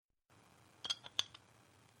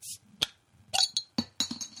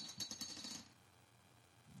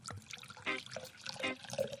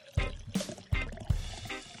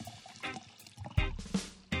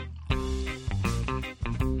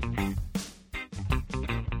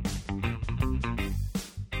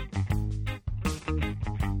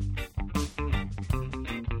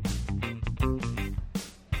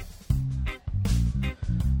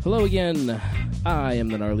Hello again. I am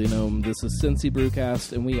the Gnarly Gnome. This is Cincy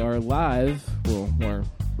Brewcast, and we are live. Well, we're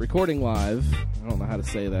recording live. I don't know how to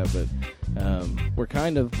say that,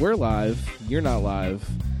 but we're live. You're not live.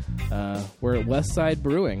 We're at West Side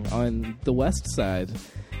Brewing on the west side.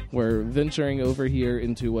 We're venturing over here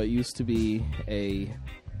into what used to be a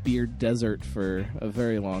beer desert for a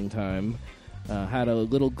very long time. Had a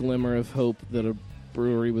little glimmer of hope that a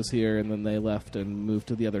brewery was here, and then they left and moved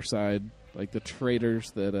to the other side, like the traitors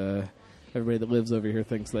that everybody that lives over here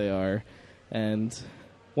thinks they are. And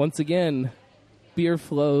once again, beer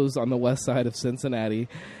flows on the west side of Cincinnati.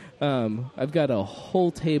 I've got a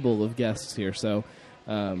whole table of guests here, so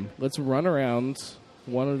let's run around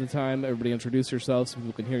one at a time. Everybody introduce yourselves so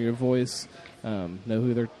people can hear your voice, know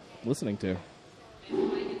who they're listening to.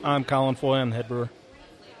 I'm Colin Foy. I'm the head brewer.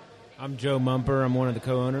 I'm Joe Mumper. I'm one of the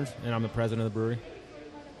co-owners, and I'm the president of the brewery.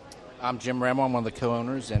 I'm Jim Ramo. I'm one of the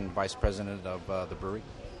co-owners and vice president of the brewery.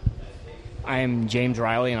 I'm James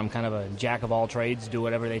Riley, and I'm kind of a jack of all trades, do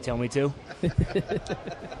whatever they tell me to.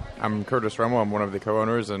 I'm Curtis Remo. I'm one of the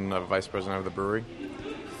co-owners and vice president of the brewery.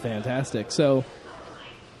 Fantastic. So,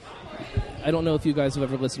 I don't know if you guys have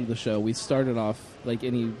ever listened to the show. We started off like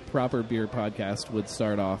any proper beer podcast would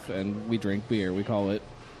start off, and we drink beer. We call it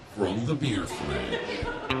From the Beer Fridge.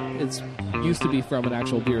 It's used to be from an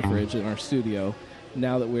actual beer fridge in our studio.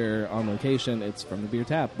 Now that we're on location, it's from the beer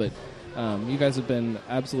tap. But you guys have been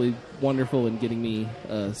absolutely wonderful in getting me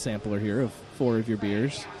a sampler here of 4 of your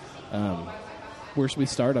beers. Where should we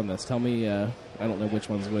start on this? Tell me, I don't know which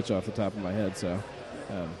one's which off the top of my head, so...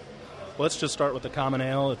 Let's just start with the Common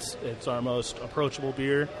Ale. It's our most approachable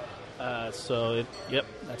beer. That's the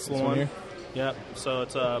one. Here? Yep. So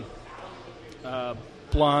it's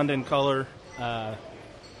blonde in color,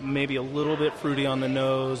 maybe a little bit fruity on the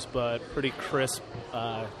nose, but pretty crisp,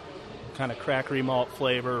 kind of crackery malt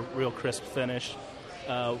flavor, real crisp finish.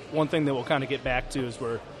 One thing that we'll kind of get back to is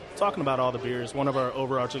we're talking about all the beers. One of our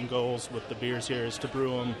overarching goals with the beers here is to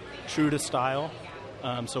brew them true to style.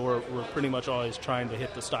 So we're pretty much always trying to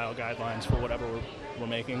hit the style guidelines for whatever we're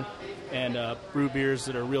making, and brew beers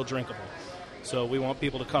that are real drinkable. So we want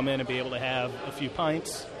people to come in and be able to have a few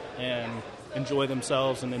pints and enjoy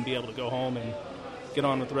themselves, and then be able to go home and get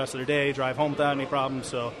on with the rest of their day, drive home without any problems.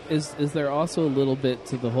 So is there also a little bit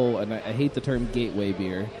to the whole, and I hate the term gateway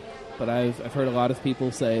beer, but I've heard a lot of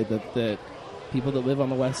people say that people that live on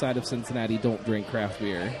the west side of Cincinnati don't drink craft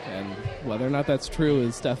beer, and whether or not that's true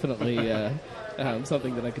is definitely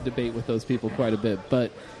something that I could debate with those people quite a bit.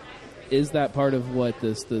 But is that part of what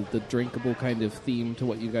the drinkable kind of theme to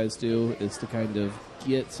what you guys do, is to kind of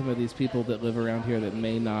get some of these people that live around here that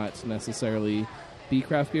may not necessarily be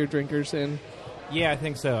craft beer drinkers in? Yeah, I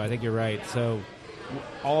think so. I think you're right. So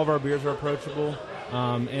all of our beers are approachable,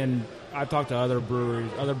 and I've talked to other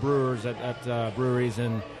brewers at breweries,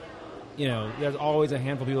 and you know, there's always a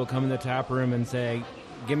handful of people who come in the tap room and say,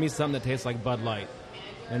 "Give me something that tastes like Bud Light."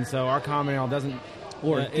 And so our Common Ale doesn't...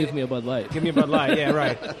 Or give me a Bud Light. Give me a Bud Light, yeah,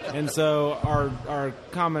 right. And so our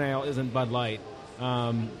Common Ale isn't Bud Light.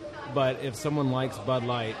 But if someone likes Bud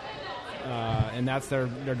Light, and that's their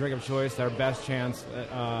drink of choice, their best chance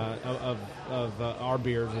of our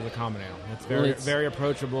beers is a Common Ale. It's very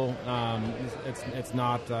approachable. It's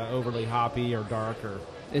not overly hoppy or dark or...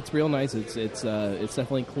 It's real nice. It's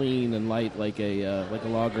definitely clean and light like a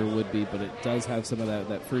lager would be, but it does have some of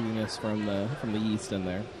that fruitiness from the yeast in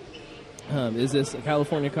there. Is this a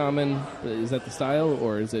California Common? Is that the style,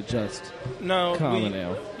 or is it just Common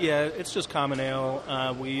Ale? Yeah, it's just Common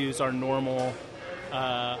Ale. We use our normal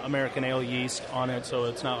American Ale yeast on it, so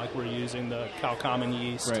it's not like we're using the Cal Common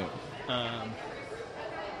yeast. Right.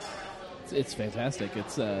 It's fantastic.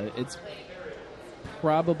 It's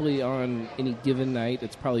probably on any given night,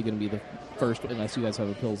 it's probably going to be the first, unless you guys have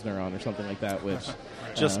a Pilsner on or something like that, which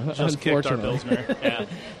just kicked our Pilsner.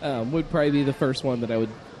 Yeah. Would probably be the first one that I would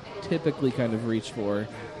typically kind of reach for.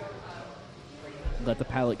 Let the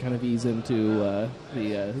palate kind of ease into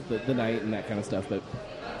the night and that kind of stuff. But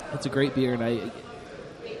it's a great beer, and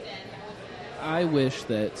I wish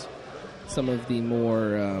that some of the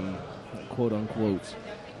more quote unquote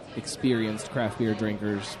experienced craft beer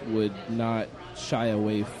drinkers would not shy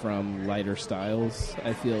away from lighter styles.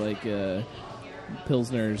 I feel like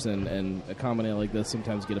Pilsners and a Common Ale like this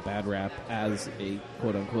sometimes get a bad rap as a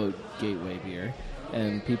quote-unquote gateway beer.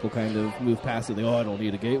 And people kind of move past it. They I don't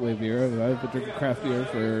need a gateway beer. I've been drinking craft beer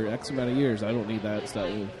for X amount of years. I don't need that stuff.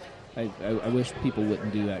 I wish people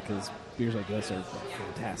wouldn't do that, because beers like this are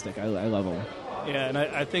fantastic. I love them. Yeah, and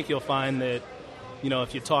I think you'll find that, you know,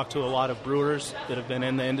 if you talk to a lot of brewers that have been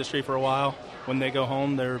in the industry for a while, when they go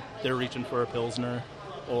home, they're reaching for a Pilsner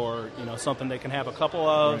or, you know, something they can have a couple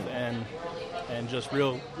of, right, and just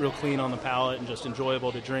real clean on the palate and just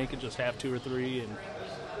enjoyable to drink and just have 2 or 3 and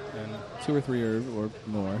 2 or 3 or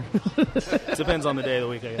more. Depends on the day of the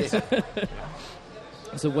week, I guess.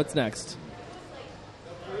 So what's next?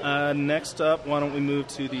 Next up, why don't we move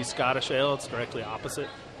to the Scottish Ale? It's directly opposite.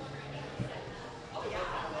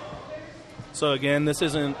 So again, this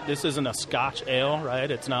isn't a Scotch ale, right?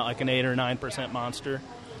 It's not like an 8 or 9% monster.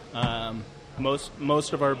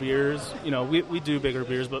 Most of our beers, we do bigger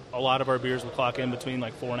beers, but a lot of our beers will clock in between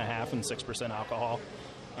like 4.5% and 6% alcohol.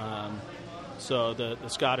 So the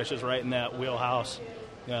Scottish is right in that wheelhouse.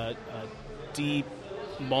 A deep,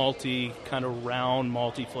 malty, kind of round,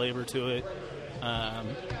 malty flavor to it. A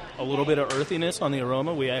little bit of earthiness on the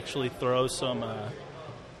aroma. We actually throw some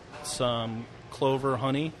clover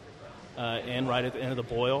honey in right at the end of the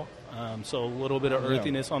boil. So a little bit of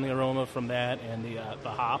earthiness on the aroma from that and the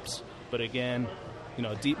hops. But again,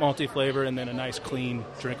 deep malty flavor and then a nice, clean,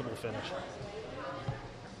 drinkable finish.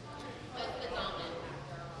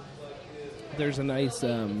 There's a nice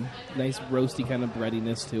roasty kind of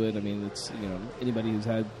breadiness to it. I mean, it's anybody who's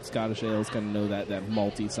had Scottish ales kind of know that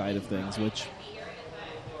malty side of things, which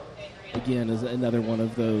again is another one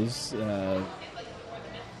of those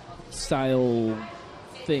style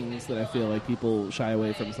things that I feel like people shy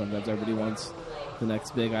away from sometimes. Everybody wants the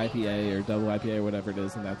next big IPA or double IPA or whatever it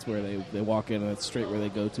is, and that's where they walk in and it's straight where they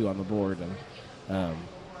go to on the board. And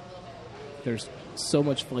there's so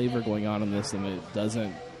much flavor going on in this, and it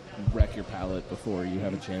doesn't wreck your palate before you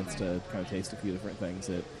have a chance to kind of taste a few different things.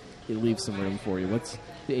 It leaves some room for you. What's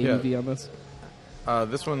the ABV on this?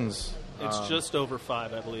 This one's... It's just over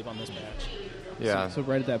 5, I believe, on this batch. Yeah. So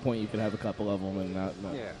right at that point, you could have a couple of them and not.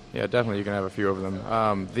 Yeah, definitely, you can have a few of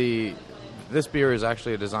them. This beer is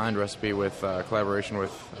actually a designed recipe with collaboration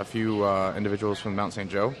with a few individuals from Mount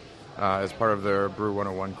St. Joe as part of their Brew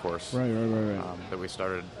 101 course. Right. That we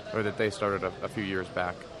started, or that they started a few years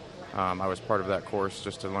back. I was part of that course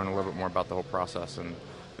just to learn a little bit more about the whole process, and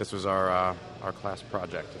this was our class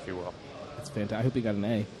project, if you will. That's fantastic. I hope you got an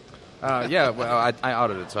A. Yeah, well, I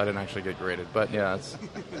audited, so I didn't actually get graded. But, yeah,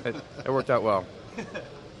 it worked out well.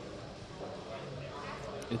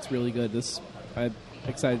 It's really good. I'm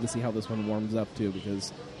excited to see how this one warms up, too,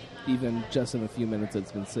 because even just in a few minutes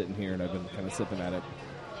it's been sitting here and I've been kind of sipping at it,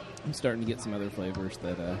 I'm starting to get some other flavors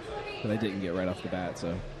that I didn't get right off the bat.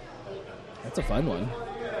 So that's a fun one.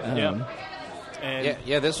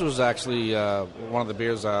 Yeah, this was actually one of the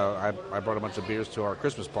beers. I brought a bunch of beers to our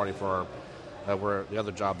Christmas party for the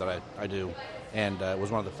other job that I do, and it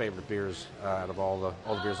was one of the favorite beers out of all the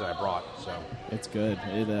beers that I brought. So it's good.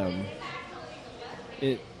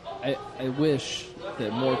 I wish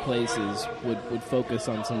that more places would focus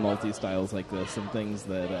on some malty styles like this and things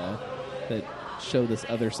that show this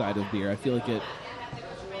other side of beer. I feel like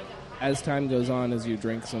as time goes on, as you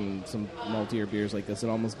drink some maltier beers like this, it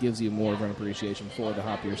almost gives you more of an appreciation for the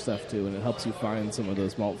hoppier stuff too, and it helps you find some of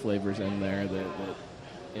those malt flavors in there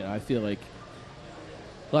that I feel like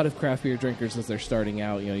a lot of craft beer drinkers, as they're starting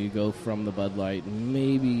out, you go from the Bud Light, and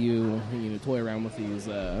maybe you toy around with these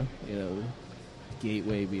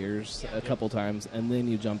gateway beers a couple times, and then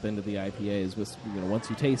you jump into the IPAs. With once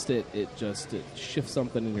you taste it, it shifts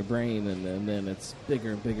something in your brain, and then it's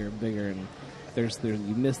bigger and bigger and bigger, and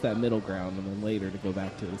you miss that middle ground, and then later to go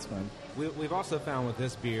back to it's fun. We've also found with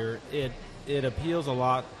this beer, it appeals a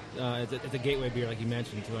lot. It's a gateway beer, like you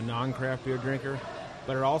mentioned, to a non-craft beer drinker,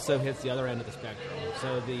 but it also hits the other end of the spectrum.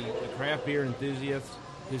 So the craft beer enthusiast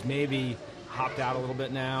who's maybe hopped out a little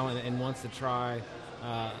bit now and wants to try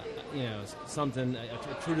something,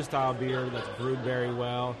 a true to style beer that's brewed very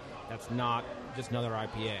well, that's not just another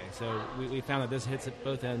IPA. So we found that this hits at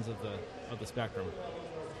both ends of the spectrum.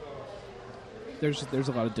 There's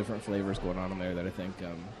a lot of different flavors going on in there that I think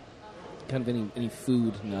kind of any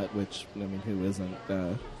food nut, which who isn't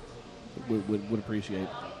would appreciate.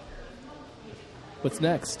 What's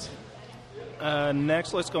next?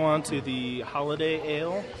 Next, let's go on to the Holiday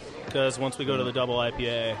Ale, because once we go to the double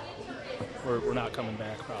IPA, we're not coming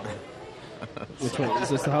back probably. Which one? Is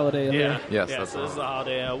this the Holiday Ale? Yeah. Yes, this that's is the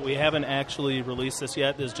Holiday Ale. We haven't actually released this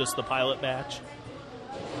yet. This is just the pilot batch.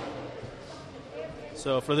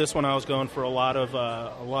 So for this one, I was going for a lot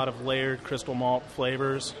of layered crystal malt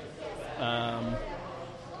flavors,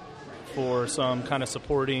 for some kind of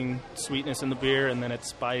supporting sweetness in the beer, and then it's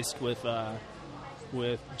spiced with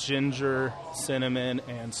ginger, cinnamon,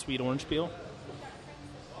 and sweet orange peel.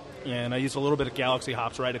 And I used a little bit of Galaxy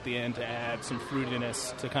hops right at the end to add some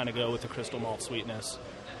fruitiness to kind of go with the crystal malt sweetness.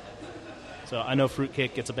 So I know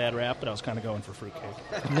fruitcake gets a bad rap, but I was kind of going for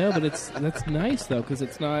fruitcake. No, but that's nice though, because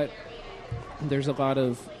it's not. there's a lot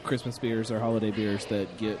of Christmas beers or holiday beers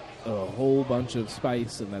that get a whole bunch of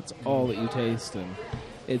spice, and that's all that you taste, and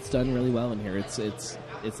it's done really well in here.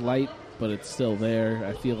 It's light, but it's still there.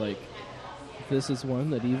 I feel like this is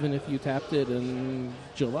one that even if you tapped it in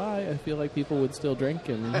July, I feel like people would still drink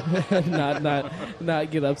and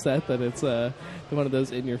not get upset that it's one of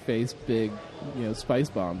those in your face big spice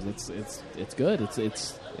bombs. It's good.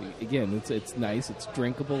 It's nice. It's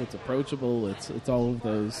drinkable. It's approachable. It's all of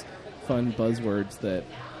those fun buzzwords that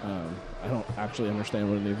I don't actually understand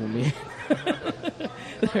what it even means.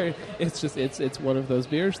 It's one of those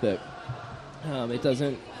beers that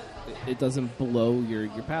it doesn't blow your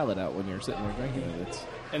palate out when you're sitting there drinking it.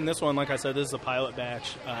 And this one, like I said, this is a pilot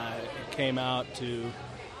batch. It came out to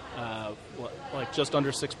just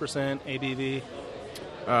under 6% ABV.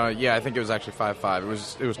 Yeah, I think it was actually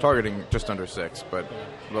 5.5. It was targeting just under 6, but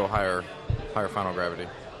a little higher final gravity.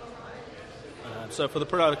 So for the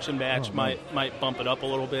production batch, might bump it up a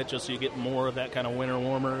little bit just so you get more of that kind of winter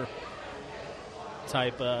warmer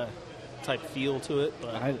type feel to it.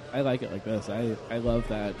 But I like it like this. I love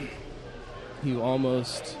that you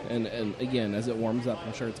almost and again as it warms up,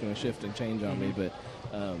 I'm sure it's going to shift and change on me, but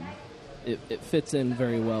it fits in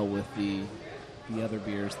very well with the other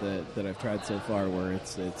beers that I've tried so far, where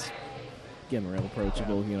it's again real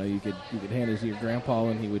approachable. Yeah. You could hand it to your grandpa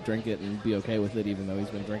and he would drink it and be okay with it, even though he's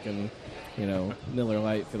been drinking Miller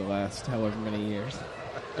Lite for the last however many years.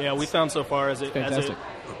 Yeah, we found so far as it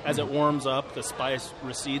warms up, the spice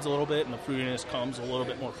recedes a little bit and the fruitiness comes a little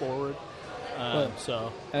bit more forward.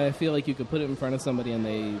 So I feel like you could put it in front of somebody and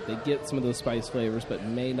they get some of those spice flavors, but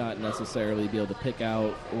may not necessarily be able to pick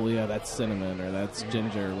out, oh yeah, that's cinnamon or that's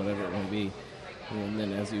ginger or whatever it may be. And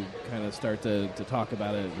then as you kind of start to talk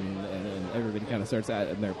about it and everybody kind of starts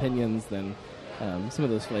adding their opinions, then some of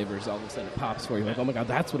those flavors all of a sudden pops for you. Like, oh my God,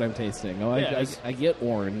 that's what I'm tasting. Oh, I get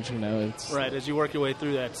orange. It's right as you work your way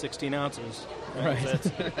through that 16 ounces. Right.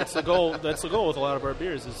 That's the goal. That's the goal with a lot of our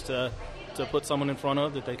beers is to put someone in front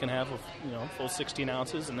of that they can have a full 16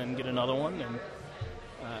 ounces and then get another one, and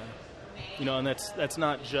and that's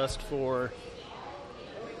not just for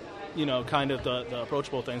kind of the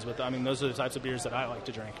approachable things, but I mean those are the types of beers that I like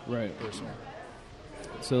to drink. Right. Personally.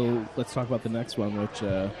 So let's talk about the next one, which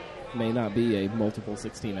may not be a multiple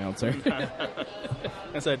 16 ouncer.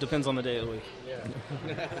 And so it depends on the day of the week.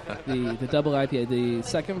 The double IPA, the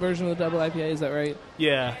second version of the double IPA, is that right?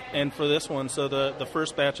 Yeah, and for this one, so the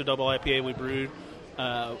first batch of double IPA we brewed,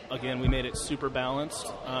 again, we made it super balanced,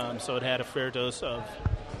 so it had a fair dose of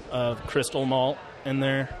crystal malt in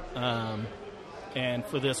there. And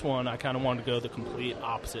for this one, I kind of wanted to go the complete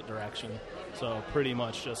opposite direction. So pretty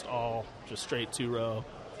much just straight 2-row.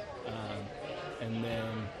 And then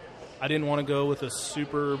I didn't want to go with a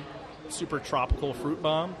super, super tropical fruit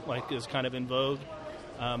bomb like is kind of in vogue.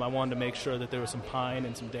 I wanted to make sure that there was some pine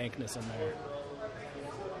and some dankness in there.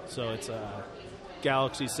 So it's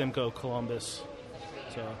Galaxy, Simcoe, Columbus.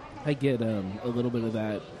 So I get a little bit of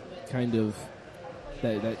that kind of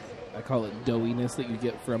that I call it doughiness that you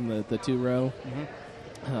get from the 2-row.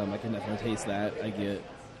 Mm-hmm. I can definitely taste that.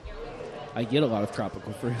 I get a lot of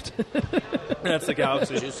tropical fruit. That's the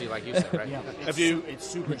Galaxy. Juicy, like you said, right? Yeah, It's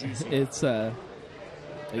super juicy. It's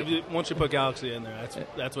once you put Galaxy in there,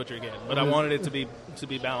 that's what you're getting. But I wanted it to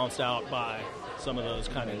be balanced out by some of those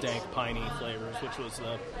kind of dank, piney flavors, which was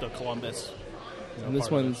the Columbus. And this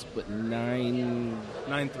one's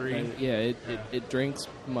 9.3. Yeah, it drinks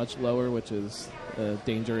much lower, which is a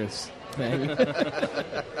dangerous thing.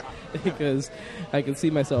 Because I can see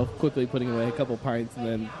myself quickly putting away a couple pints and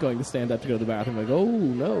then going to stand up to go to the bathroom. Like, oh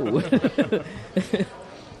no,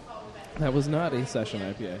 that was not a session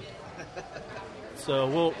IPA.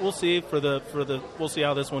 So we'll see we'll see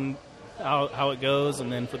how this one how it goes,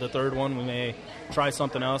 and then for the third one we may try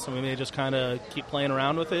something else, and we may just kind of keep playing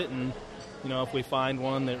around with it, and if we find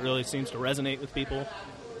one that really seems to resonate with people,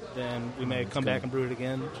 then we may come back and brew it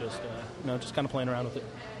again. Just kind of playing around with it.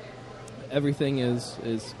 Everything is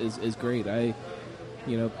great. I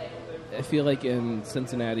feel like in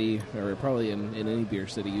Cincinnati, or probably in any beer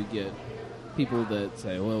city, you get people that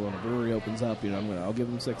say, well, when a brewery opens up, I'll give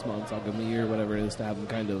them 6 months, I'll give them a year, whatever it is, to have them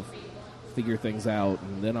kind of figure things out,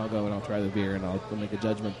 and then I'll go and I'll try the beer and I'll make a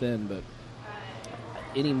judgment then. But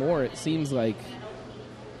anymore, it seems like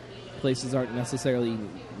places aren't necessarily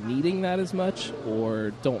needing that as much,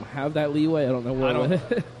 or don't have that leeway. I don't know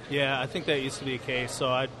what. Yeah, I think that used to be a case. So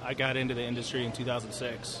I got into the industry in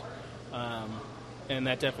 2006, and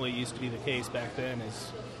that definitely used to be the case back then.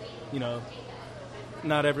 Is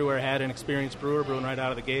not everywhere had an experienced brewer brewing right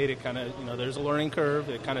out of the gate. It kind of, there's a learning curve.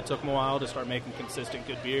 It kind of took them a while to start making consistent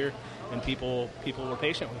good beer, and people were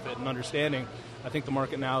patient with it and understanding. I think the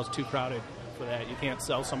market now is too crowded for that. You can't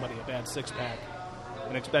sell somebody a bad 6-pack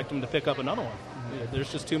and expect them to pick up another one. Mm-hmm.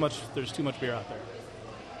 There's just too much beer out there.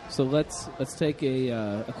 So let's take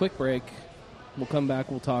a quick break. We'll come back.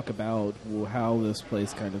 We'll talk about how this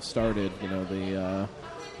place kind of started.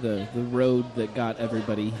 The road that got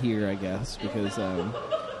everybody here, I guess, because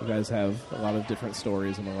you guys have a lot of different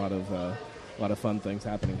stories and a lot of fun things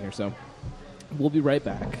happening here. So we'll be right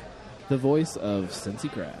back. The voice of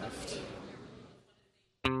Cincy Craft.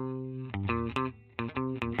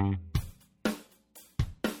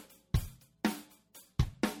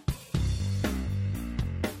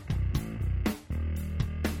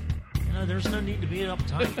 There's no need to be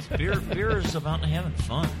uptight. Beer is about having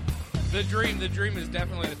fun. The dream is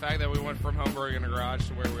definitely the fact that we went from home brewing in a garage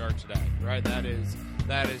to where we are today, right? That is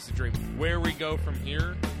the dream. Where we go from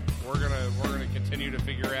here, we're gonna continue to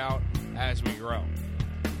figure out as we grow.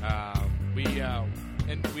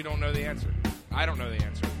 And we don't know the answer. I don't know the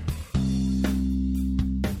answer.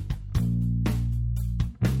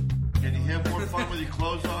 Can you have more fun with your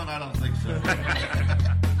clothes on? I don't think so.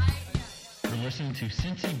 You're listening to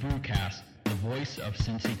Cincy Brewcast, the voice of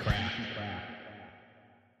Cincy Craft.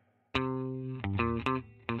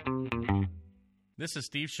 This is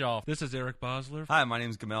Steve Shaw. This is Eric Bosler. Hi, my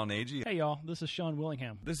name is Gamal Nagy. Hey, y'all. This is Sean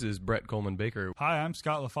Willingham. This is Brett Coleman Baker. Hi, I'm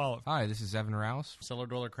Scott LaFollette. Hi, this is Evan Rouse. Cellar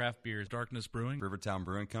Dweller Craft Beers. Darkness Brewing. Rivertown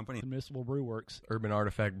Brewing Company. Municipal Brew Works. Urban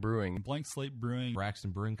Artifact Brewing. Blank Slate Brewing.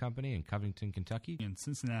 Braxton Brewing Company in Covington, Kentucky. In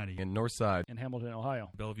Cincinnati. In Northside. In Hamilton,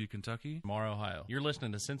 Ohio. Bellevue, Kentucky. Mar, Ohio. You're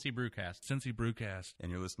listening to Cincy Brewcast. Cincy Brewcast.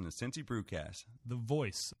 And you're listening to Cincy Brewcast. The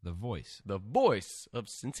voice. The voice. The voice of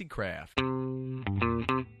Cincy Craft.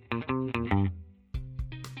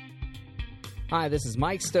 Hi, this is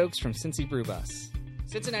Mike Stokes from Cincy Brew Bus.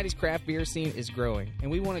 Cincinnati's craft beer scene is growing, and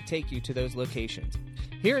we want to take you to those locations.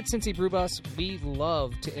 Here at Cincy Brew Bus, we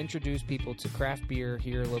love to introduce people to craft beer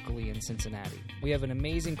here locally in Cincinnati. We have an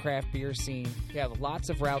amazing craft beer scene. We have lots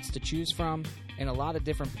of routes to choose from and a lot of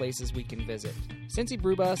different places we can visit. Cincy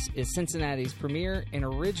Brew Bus is Cincinnati's premier and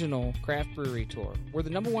original craft brewery tour. We're the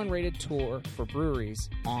 #1 rated tour for breweries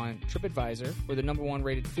on TripAdvisor. We're the #1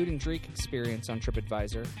 rated food and drink experience on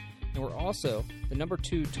TripAdvisor. And we're also the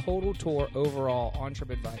 #2 total tour overall on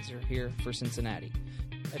TripAdvisor here for Cincinnati.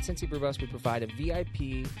 At Cincy Brew Bus, we provide a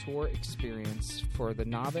VIP tour experience for the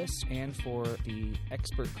novice and for the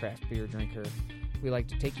expert craft beer drinker. We like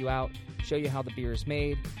to take you out, show you how the beer is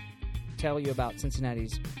made, tell you about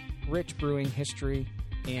Cincinnati's rich brewing history,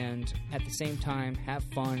 and at the same time, have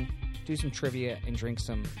fun, do some trivia, and drink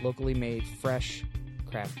some locally made, fresh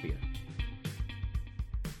craft beer.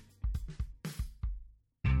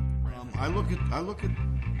 I look at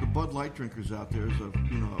the Bud Light drinkers out there as a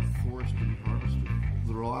forest to be harvested.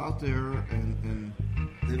 They're all out there and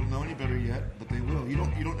they don't know any better yet, but they will. You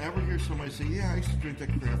don't ever hear somebody say, "Yeah, I used to drink that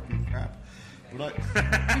craft beer crap, but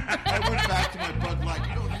I went back to my Bud Light."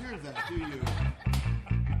 You don't hear that, do you?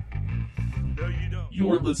 No, you don't.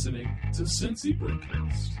 You're listening to Cincy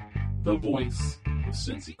Brewcast, the voice of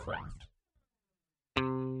Cincy Craft.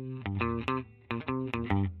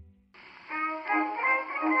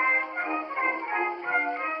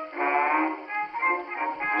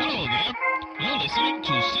 Hello there. You're listening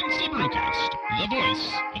to Cincy Brewcast, the voice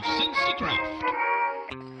of Cincy Craft.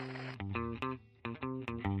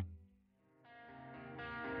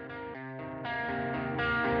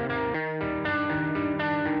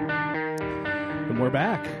 And we're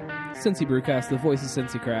back. Cincy Brewcast, the voice of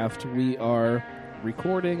Cincy Craft. We are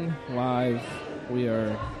recording live. We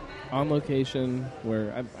are on location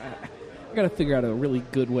where I got to figure out a really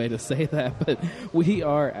good way to say that, but we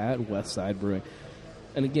are at Westside Brewing.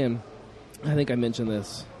 And again, I think I mentioned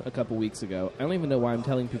this a couple weeks ago. I don't even know why I'm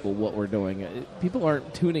telling people what we're doing. People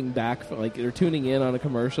aren't tuning back, they're tuning in on a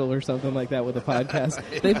commercial or something like that with a podcast.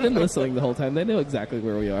 They've been listening the whole time. They know exactly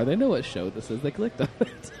where we are. They know what show this is. They clicked on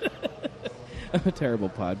it. I'm a terrible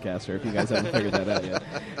podcaster if you guys haven't figured that out yet.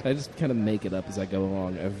 I just kind of make it up as I go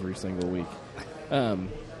along every single week.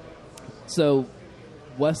 So,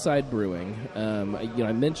 Westside Brewing.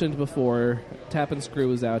 I mentioned before, Tap and Screw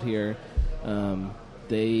was out here.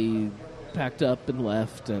 They packed up and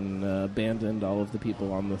left and abandoned all of the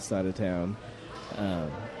people on this side of town.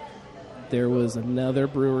 There was another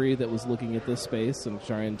brewery that was looking at this space and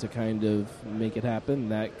trying to kind of make it happen.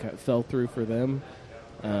 That fell through for them.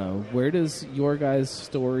 Where does your guys'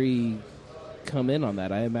 story come in on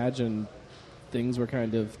that? I imagine things were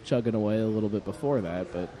kind of chugging away a little bit before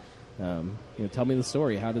that, but tell me the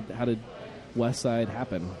story. How did Westside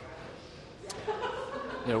happen?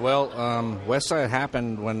 Yeah, well, Westside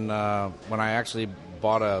happened when I actually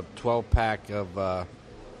bought a 12-pack of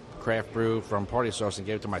craft brew from Party Sauce and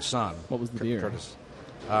gave it to my son. What was the beer? Curtis.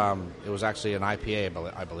 It was actually an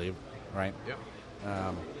IPA, I believe, right?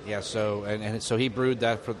 Yep. So and so he brewed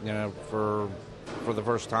that for the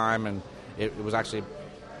first time, and it was actually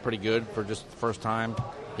pretty good for just the first time.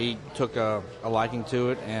 He took a liking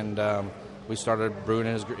to it, and we started brewing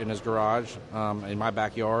in his garage in my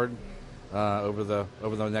backyard over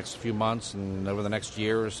the next few months and over the next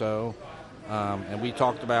year or so. And we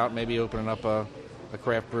talked about maybe opening up a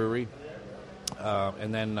craft brewery,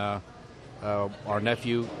 and then our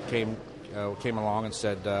nephew came along and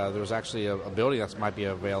said there was actually a building that might be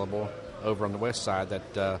available over on the west side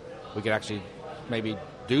that we could actually maybe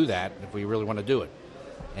do that if we really want to do it.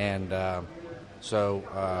 And so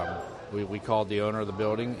we called the owner of the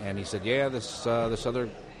building, and he said, "Yeah, this other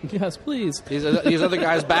yes, please. These other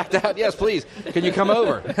guys backed out. Yes, please. Can you come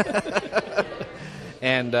over?"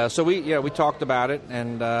 And so we talked about it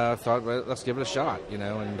and thought, well, let's give it a shot,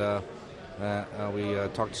 And we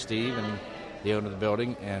talked to Steve and the owner of the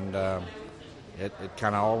building, and it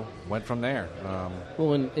kind of all went from there.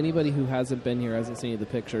 Well, and anybody who hasn't been here, hasn't seen the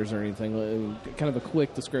pictures or anything, kind of a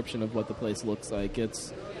quick description of what the place looks like.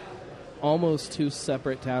 It's almost two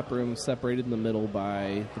separate tap rooms separated in the middle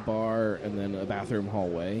by the bar and then a bathroom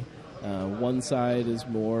hallway. One side is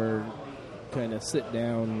more kind of sit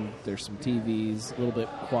down. There's some TVs, a little bit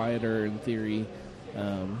quieter in theory.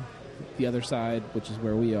 The other side, which is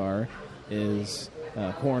where we are, is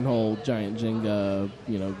cornhole, giant Jenga,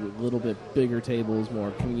 a little bit bigger tables,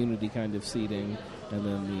 more community kind of seating, and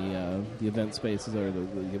then the event spaces or the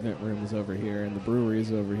event room is over here, and the brewery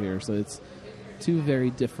is over here. So it's two very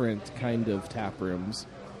different kind of tap rooms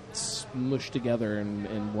smushed together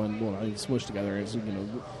in one. Well, not even smushed together. It's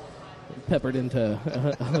peppered into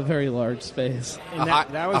a very large space. And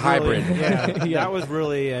that was a hybrid. Really, that was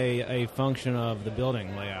really a function of the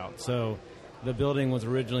building layout. So the building was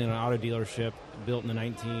originally an auto dealership built in the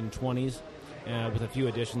 1920s with a few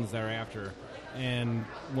additions thereafter. And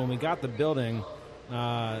when we got the building,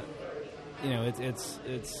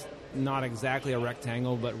 it's not exactly a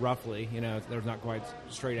rectangle, but roughly. There's not quite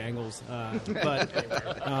straight angles. But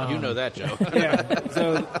you know that, Joe. Yeah.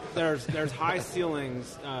 So there's high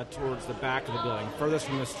ceilings towards the back of the building, furthest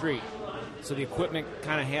from the street. So the equipment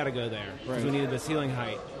kind of had to go there because we needed the ceiling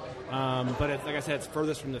height. But like I said, it's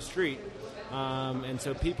furthest from the street. And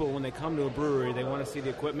so people, when they come to a brewery, they want to see the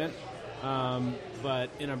equipment. But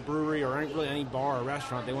in a brewery or really any bar or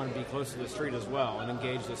restaurant, they want to be close to the street as well and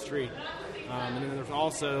engage the street. And then there's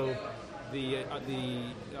also the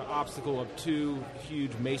obstacle of two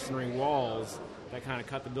huge masonry walls that kind of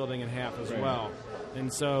cut the building in half as well.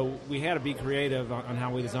 And so we had to be creative on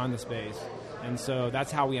how we designed the space. And so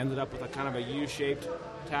that's how we ended up with a kind of a U-shaped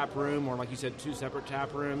tap room, or like you said, two separate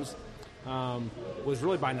tap rooms. Was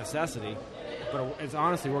really by necessity, but it's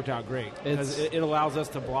honestly worked out great because it allows us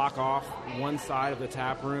to block off one side of the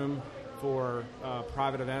tap room for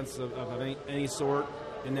private events of any sort,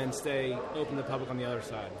 and then stay open to the public on the other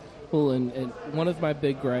side. Well, and one of my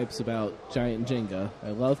big gripes about Giant Jenga,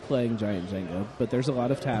 I love playing Giant Jenga, but there's a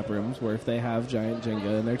lot of tap rooms where if they have Giant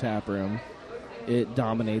Jenga in their tap room, it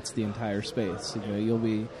dominates the entire space. You'll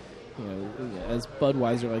be, as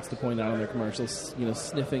Budweiser likes to point out in their commercials,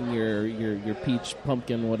 sniffing your peach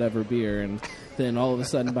pumpkin whatever beer, and then all of a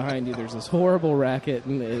sudden behind you there's this horrible racket,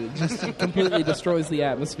 and it just completely destroys the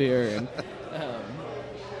atmosphere. And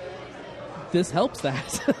this helps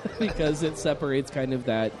that because it separates kind of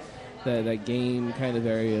that game kind of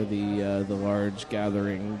area, the large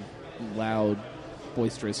gathering, loud,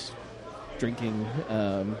 boisterous drinking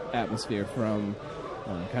atmosphere from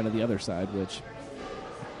kind of the other side, which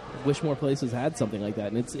wish more places had something like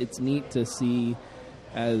that. And it's neat to see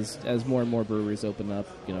as more and more breweries open up,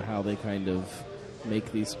 how they kind of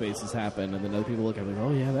make these spaces happen, and then other people look at it like,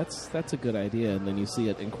 oh yeah, that's a good idea, and then you see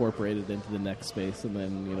it incorporated into the next space, and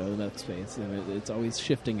then the next space, and it's always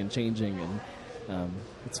shifting and changing, and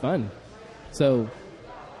it's fun. So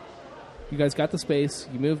you guys got the space,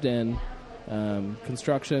 you moved in,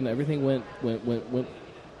 construction, everything went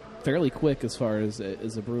fairly quick as far as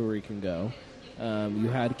a brewery can go. You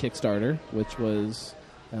had Kickstarter, which was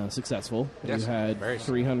successful. Yes, you had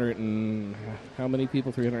 300 and how many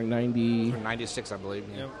people? 390. 96, I believe.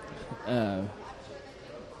 Yeah.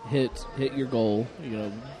 Hit your goal.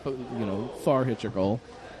 Far hit your goal.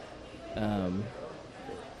 The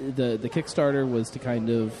Kickstarter was to kind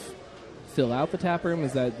of fill out the tap room.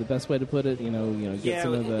 Is that the best way to put it? Get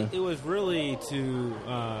some of the. It was really to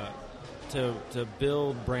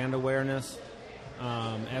build brand awareness.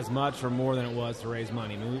 as much or more than it was to raise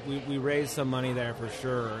money. I mean, we raised some money there for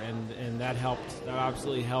sure, and that helped. That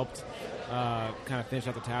absolutely helped kind of finish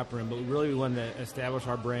out the tap room. But we wanted to establish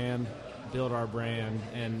our brand, build our brand,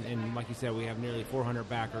 and like you said, we have nearly 400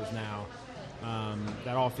 backers now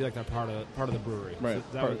that all feel like they're part of the brewery. Right.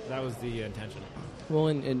 So that was the intention. Well,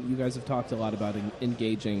 and you guys have talked a lot about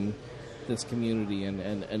engaging this community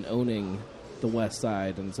and owning the West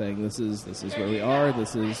Side and saying this is where we are.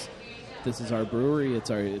 This is our brewery.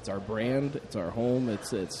 It's our brand. It's our home.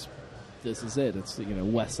 This is it. It's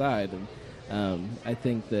West Side, and I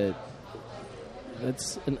think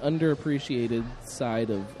that's an underappreciated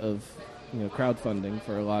side of crowdfunding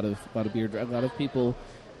for a lot of beer. A lot of people,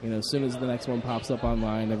 as soon as the next one pops up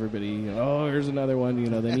online, everybody, here's another one.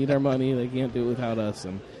 They need our money. They can't do it without us,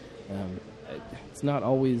 and it's not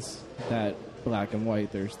always that black and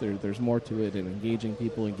white. There's more to it, and engaging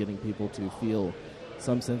people and getting people to feel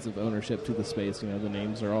some sense of ownership to the space. The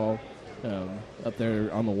names are all up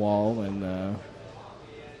there on the wall, and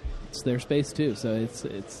it's their space too. So it's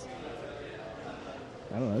I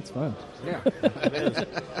don't know. It's fun. Yeah, it is.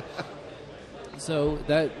 So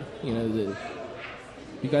that you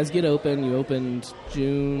guys get open. You opened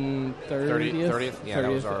June 30th. 30th. Yeah,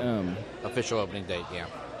 that was our official opening date. Yeah.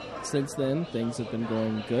 Since then, things have been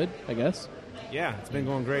going good, I guess. Yeah, it's been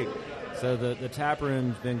going great. So the tap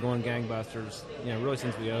room's been going gangbusters, really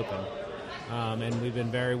since we opened, and we've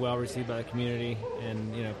been very well received by the community.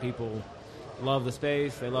 And people love the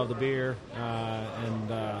space, they love the beer, and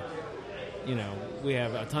we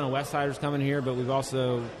have a ton of West Siders coming here. But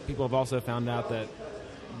people have also found out that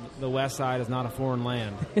the West Side is not a foreign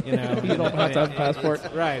land. You don't have to have a passport,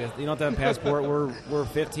 right? You don't have to have a passport. We're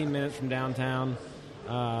 15 minutes from downtown.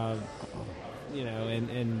 And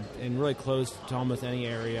really close to almost any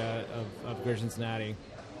area of Greater Cincinnati.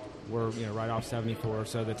 We're right off 74.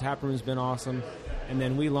 So the tap room's been awesome, and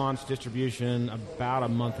then we launched distribution about a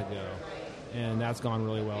month ago, and that's gone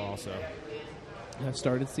really well also. I've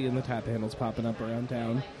started seeing the tap handles popping up around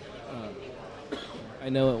town. I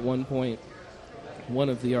know at one point, one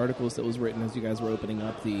of the articles that was written as you guys were opening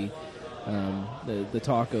up, the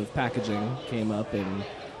talk of packaging came up, and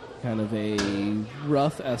kind of a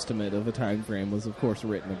rough estimate of a time frame was, of course,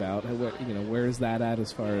 written about. Where is that at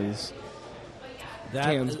as far as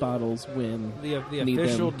cans, bottles, when the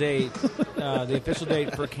official date? The official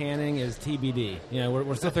date for canning is TBD.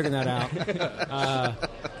 We're still figuring that out.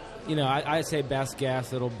 I say best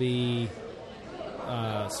guess it'll be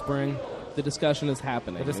spring. The discussion is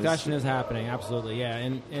happening. The discussion is happening, absolutely, yeah.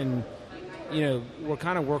 And we're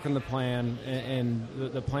kind of working the plan, and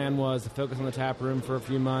the plan was to focus on the tap room for a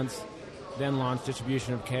few months, then launch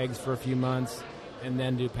distribution of kegs for a few months, and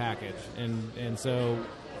then do package. And so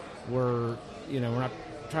we're not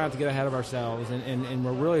trying not to get ahead of ourselves, and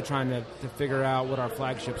we're really trying to figure out what our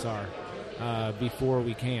flagships are before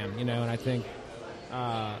we can. And I think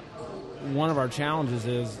one of our challenges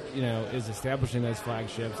is establishing those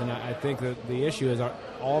flagships, and I think that the issue is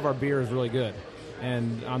all of our beer is really good.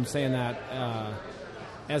 And I'm saying that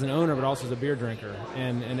as an owner, but also as a beer drinker.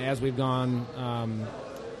 And as we've gone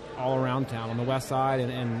all around town, on the west side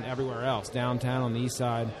and everywhere else, downtown, on the east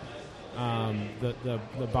side, the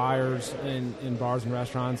buyers in bars and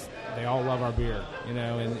restaurants, they all love our beer, and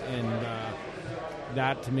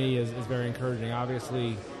that to me is very encouraging.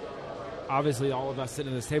 Obviously, all of us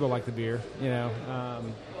sitting at this table like the beer,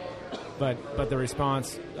 but the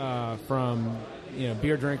response from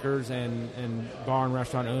beer drinkers and bar and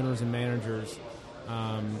restaurant owners and managers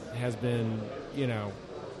has been,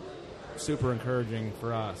 super encouraging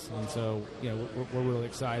for us. And so, we're really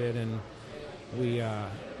excited, and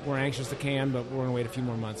we're anxious to can, but we're going to wait a few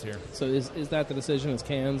more months here. So is that the decision? Is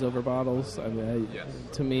cans over bottles? I mean,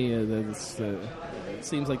 to me, it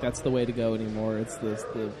seems like that's the way to go anymore. It's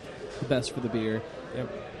the best for the beer. Yep.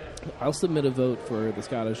 I'll submit a vote for the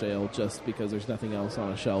Scottish Ale just because there's nothing else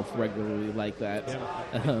on a shelf regularly like that. Yep.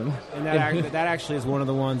 And that actually is one of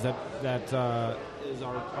the ones that is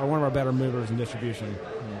one of our better movers in distribution.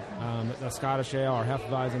 The Scottish Ale, our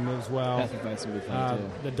Hefeweizen moves well. Hefeweizen would be fun too.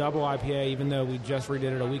 The double IPA, even though we just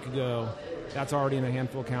redid it a week ago, that's already in a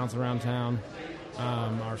handful of counts around town.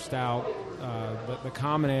 Our stout, the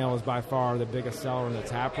Common Ale is by far the biggest seller in the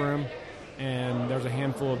tap room. And there's a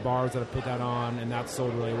handful of bars that have put that on, and that's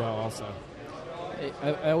sold really well also.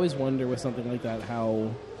 I always wonder with something like that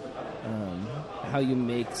how you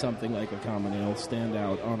make something like a Common Ale stand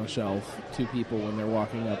out on a shelf to people when they're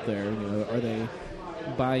walking up there. Are they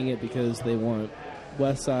buying it because they want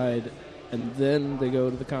West Side and then they go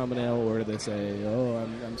to the Common Ale, or do they say,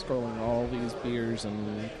 I'm scrolling all these beers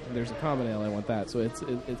and there's a Common Ale, I want that. So it's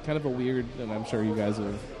kind of a weird, and I'm sure you guys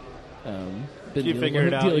have If you figure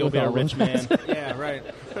it out, you'll be a rich man. Yeah, right.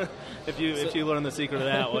 if you learn the secret of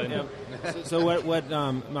that one. Yep. So what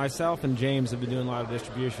myself and James have been doing a lot of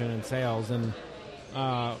distribution and sales, and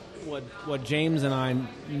what James and I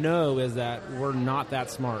know is that we're not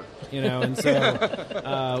that smart, And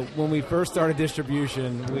so when we first started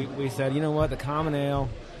distribution, we said, you know what, the common ale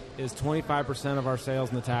is 25% of our sales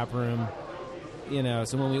in the tap room.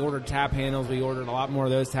 So when we ordered tap handles, we ordered a lot more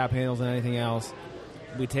of those tap handles than anything else.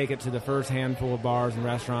 We take it to the first handful of bars and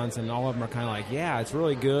restaurants, and all of them are kind of like, yeah, it's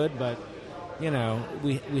really good, but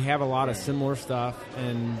we have a lot of similar stuff,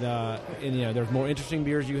 and there's more interesting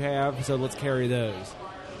beers you have, so let's carry those.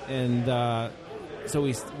 And so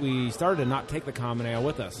we started to not take the common ale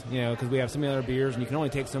with us, because we have so many other beers, and you can only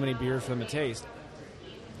take so many beers for them to taste.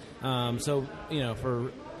 So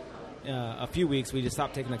for a few weeks, we just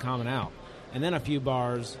stopped taking the common out, and then a few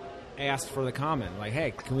bars asked for the common, like,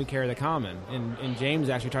 hey, can we carry the common? And James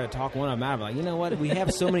actually tried to talk one of them out, like, you know what, we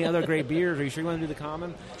have so many other great beers, are you sure you want to do the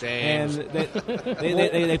common? James. And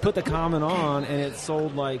they put the common on, and it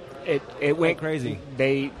sold like it went crazy.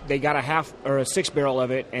 They got a half or a 6 barrel of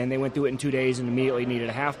it, and they went through it in 2 days and immediately needed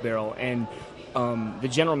a half barrel. And the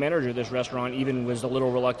general manager of this restaurant even was a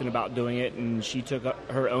little reluctant about doing it, and she took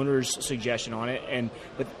her owner's suggestion on it.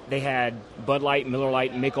 But they had Bud Light, Miller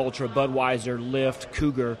Lite, Mick Ultra, Budweiser, Lift,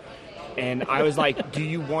 Cougar. And I was like, do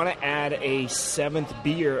you want to add a 7th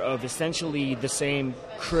beer of essentially the same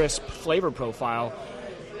crisp flavor profile?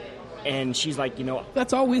 And she's like,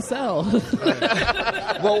 that's all we sell.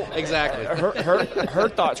 Well, exactly. Her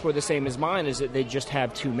thoughts were the same as mine, is that they just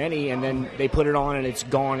have too many, and then they put it on and it's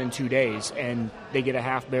gone in 2 days, and they get a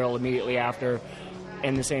half barrel immediately after,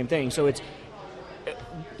 and the same thing. So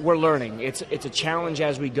we're learning. It's a challenge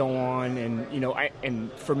as we go on, and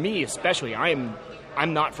and for me especially, I'm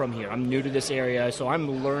not from here. I'm new to this area, so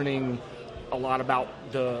I'm learning a lot about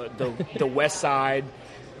the west side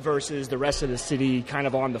versus the rest of the city, kind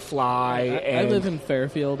of on the fly. I live in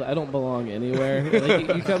Fairfield. I don't belong anywhere.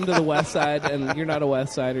 Like, you come to the west side, and you're not a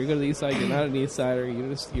west sider. You go to the east side, you're not an east sider.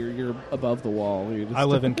 You're above the wall. I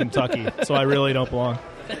live in Kentucky, so I really don't belong.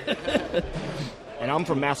 And I'm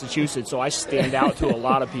from Massachusetts, so I stand out to a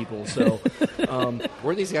lot of people. So,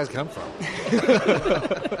 where do these guys come from?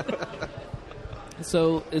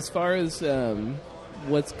 So, as far as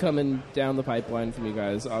what's coming down the pipeline from you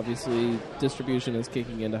guys, obviously distribution is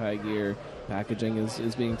kicking into high gear. Packaging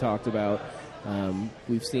is being talked about.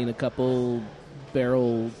 We've seen a couple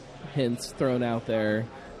barrel hints thrown out there.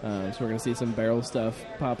 So we're going to see some barrel stuff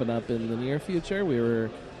popping up in the near future. We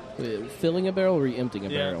were filling a barrel or emptying a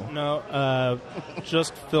barrel? No,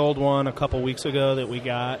 just filled one a couple weeks ago that we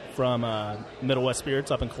got from Middle West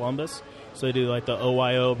Spirits up in Columbus. So they do like the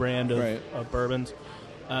OYO brand of bourbons.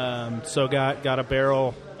 So got a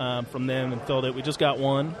barrel from them and filled it. We just got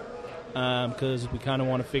one because we kind of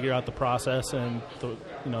want to figure out the process and the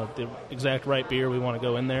exact right beer we want to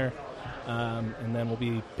go in there, and then we'll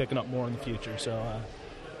be picking up more in the future. So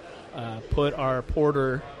put our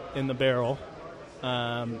porter in the barrel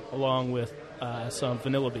along with some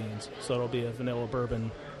vanilla beans. So it'll be a vanilla bourbon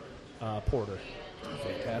porter.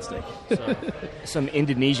 Fantastic. So, some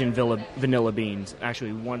Indonesian vanilla beans.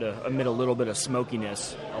 Actually, we want to emit a little bit of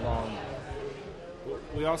smokiness along.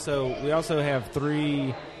 We also have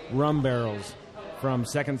 3 rum barrels from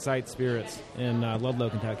Second Sight Spirits in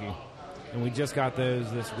Ludlow, Kentucky, and we just got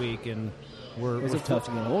those this week, and those are tough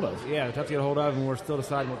to get a hold of. Yeah, they're tough to get a hold of, and we're still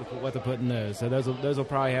deciding what to put in those. So those will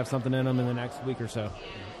probably have something in them in the next week or so.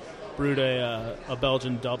 Brewed a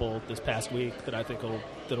Belgian double this past week that I think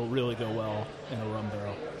that'll really go well in a rum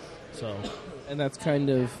barrel. So, and that's kind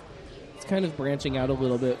of branching out a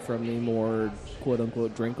little bit from the more quote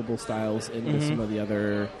unquote drinkable styles into some of the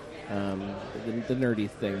other the nerdy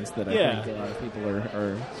things that I think a lot of people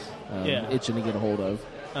are itching to get a hold of.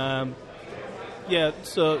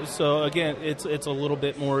 So again, it's a little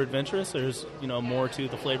bit more adventurous. There's more to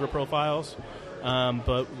the flavor profiles,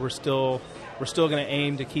 but we're still going to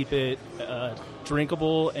aim to keep it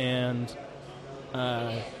drinkable and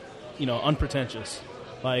unpretentious.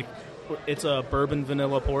 Like, it's a bourbon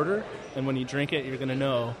vanilla porter, and when you drink it, you're going to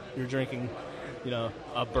know you're drinking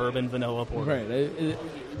a bourbon vanilla porter. Right.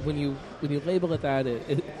 When you label it that,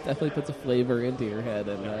 it definitely puts a flavor into your head,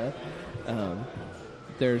 and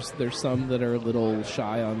there's some that are a little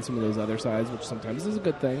shy on some of those other sides, which sometimes is a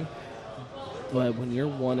good thing. But when you're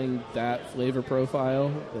wanting that flavor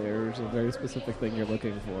profile, there's a very specific thing you're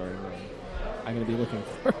looking for, and I'm going to be looking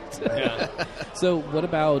for it. Yeah. So what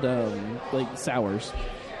about like sours?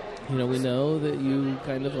 We know that you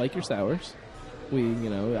kind of like your sours. I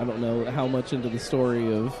don't know how much into the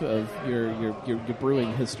story of your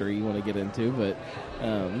brewing history you want to get into, but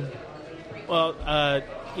Well,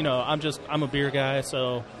 I'm a beer guy,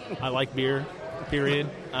 so I like beer, period.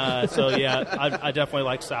 So, yeah, I definitely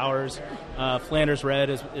like sours. Flanders Red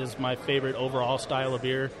is my favorite overall style of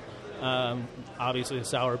beer. Obviously a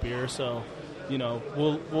sour beer, so,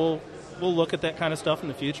 we'll look at that kind of stuff in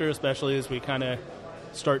the future, especially as we kind of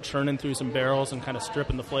start churning through some barrels and kind of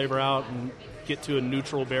stripping the flavor out and get to a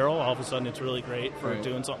neutral barrel. All of a sudden, it's really great for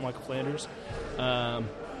doing something like a Flanders. So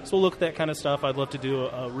we'll look at that kind of stuff. I'd love to do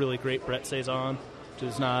a really great Brett Saison, which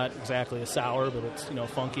is not exactly a sour, but it's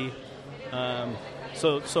funky.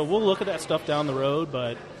 So we'll look at that stuff down the road.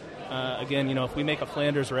 But again, if we make a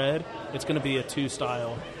Flanders Red, it's going to be a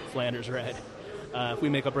 2-style Flanders Red. If we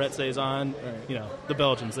make a Brett Saison, the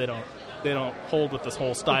Belgians they don't hold with this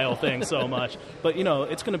whole style thing so much. But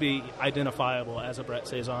it's going to be identifiable as a Brett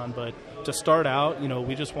Saison. But to start out,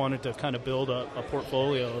 we just wanted to kind of build a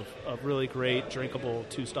portfolio of really great drinkable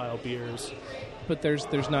 2-style beers. But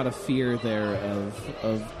there's not a fear there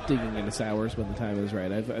of digging into sours when the time is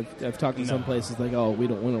right. I've talked to some places like, oh, we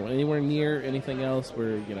don't want anywhere near anything else.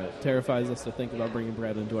 Where it terrifies us to think about bringing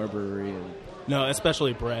Brett into our brewery. And no,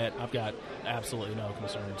 especially Brett. I've got absolutely no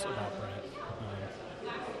concerns about Brett.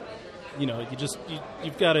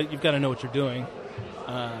 You've got to know what you're doing.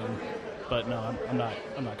 But no, I'm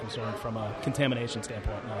not concerned from a contamination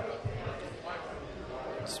standpoint. No.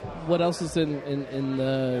 What else is in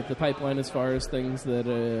the pipeline as far as things that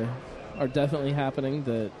are definitely happening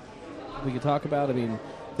that we could talk about? I mean,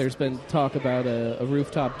 there's been talk about a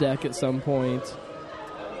rooftop deck at some point.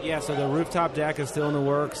 Yeah, so the rooftop deck is still in the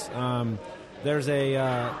works. There's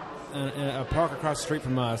a park across the street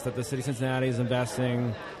from us that the city of Cincinnati is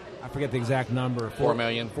investing. I forget the exact number. $4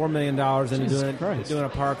 million. $4 million into doing a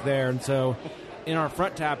park there. And so in our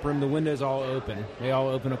front tap room, the windows all open. They all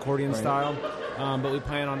open accordion style. But we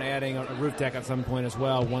plan on adding a roof deck at some point as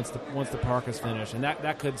well once the park is finished. And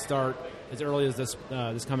that could start as early as this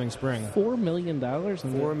coming spring. $4 million?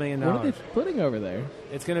 $4 million. What are they putting over there?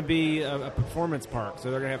 It's going to be a performance park.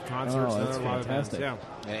 So they're going to have concerts and that's other live events.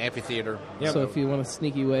 fantastic. Yeah. An amphitheater. Yep. So if you want a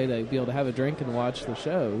sneaky way to be able to have a drink and watch the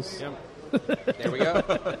shows. Yep. There we go.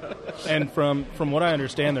 And from what I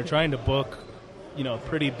understand, they're trying to book,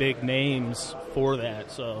 pretty big names for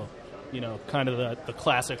that. So, kind of the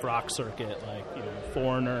classic rock circuit, like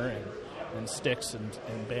Foreigner and Styx and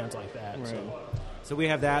bands like that. Right. So we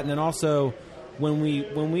have that, and then also when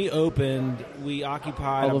we opened, we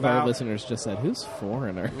occupied all of about our listeners just said, "Who's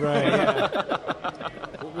Foreigner?" Right. Yeah.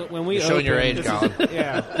 When we You're showing your age, Colin.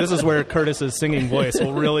 Yeah. This is where Curtis's singing voice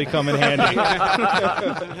will really come in handy.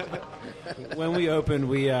 When we opened,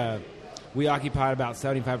 we occupied about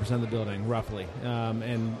 75% of the building, roughly,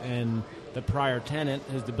 and the prior tenant,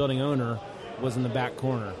 who's the building owner, was in the back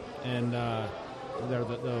corner, and the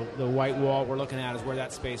white wall we're looking at is where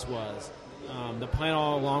that space was. The plan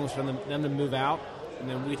all along was for them to move out, and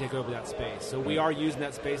then we take over that space. So we are using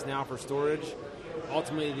that space now for storage.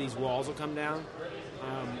 Ultimately, these walls will come down,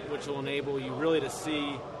 which will enable you really to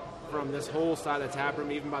see from this whole side of the tap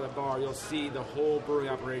room, even by the bar, you'll see the whole brewing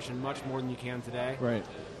operation much more than you can today. Right.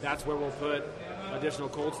 That's where we'll put additional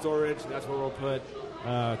cold storage. That's where we'll put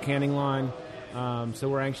canning line. So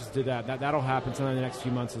we're anxious to do that. That'll happen sometime in the next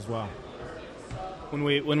few months as well. When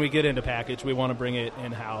we get into package, we want to bring it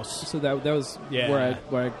in house. So that was where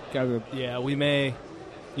I got to. Yeah, we may,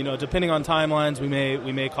 depending on timelines, we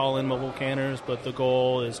may call in mobile canners, but the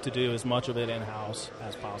goal is to do as much of it in house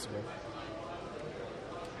as possible.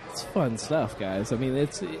 It's fun stuff, guys. I mean,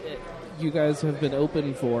 you guys have been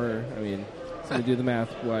open for. I mean, so to do the math,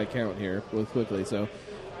 while I count here real quickly. So,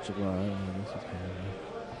 July.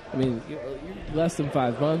 I mean, you're less than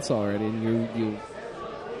 5 months already, and you.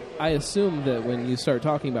 I assume that when you start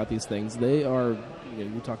talking about these things, they are.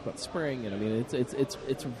 You talk about spring, and I mean,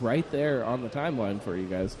 it's right there on the timeline for you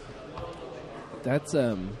guys. That's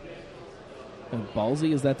ballsy.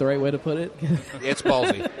 Is that the right way to put it? It's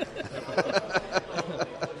ballsy.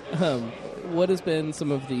 What has been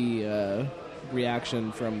some of the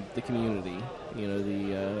reaction from the community?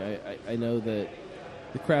 I know that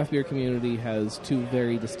the craft beer community has two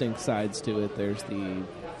very distinct sides to it. There's the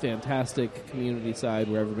fantastic community side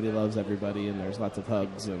where everybody loves everybody and there's lots of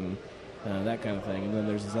hugs and that kind of thing. And then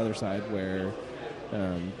there's this other side where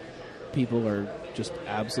people are just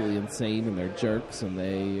absolutely insane and they're jerks and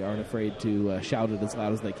they aren't afraid to shout it as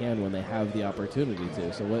loud as they can when they have the opportunity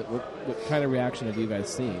to. So what kind of reaction have you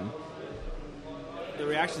guys seen? The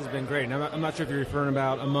reaction's been great. And I'm not sure if you're referring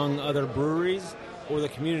about among other breweries or the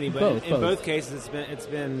community, but both. In both cases, it's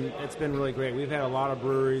been really great. We've had a lot of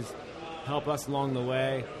breweries help us along the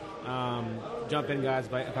way. Jump in, guys,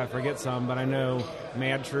 if I forget some, but I know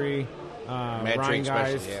Mad Tree, Ryan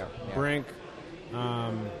Guys, yeah. Brink,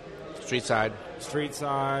 Street Side,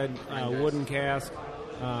 Wooden Cask.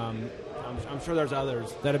 I'm sure there's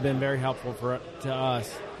others that have been very helpful to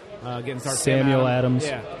us. Getting started. Samuel Adams.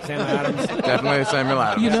 Yeah, Samuel Adams. Definitely Samuel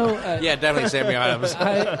Adams. You know, yeah, definitely Samuel Adams.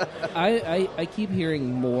 I keep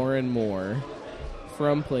hearing more and more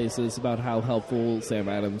from places about how helpful Sam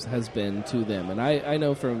Adams has been to them. And I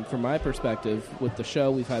know from my perspective with the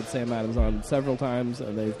show, we've had Sam Adams on several times,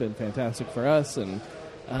 and they've been fantastic for us. And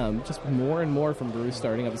just more and more from breweries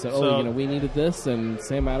starting up and saying, we needed this, and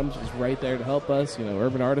Sam Adams was right there to help us.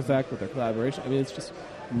 Urban Artifact with their collaboration. I mean, it's just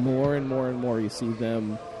more and more and more you see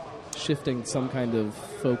them shifting some kind of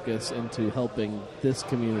focus into helping this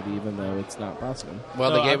community, even though it's not possible.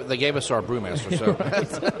 Well, they gave us our brewmaster. So,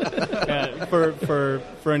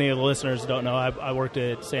 for any of the listeners who don't know, I worked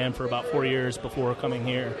at Sam for about 4 years before coming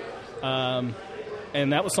here, and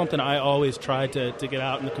that was something I always tried to get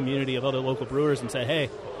out in the community of other local brewers and say, hey,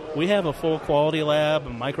 we have a full quality lab, a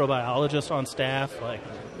microbiologist on staff,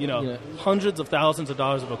 hundreds of thousands of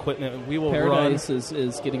dollars of equipment. We will Paradise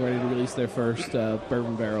is getting ready to release their first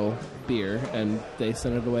bourbon barrel beer, and they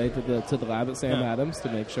sent it away to the lab at Sam Adams to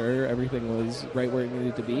make sure everything was right where it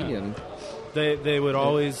needed to be. And they would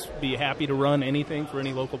always be happy to run anything for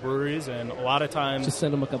any local breweries, and a lot of times just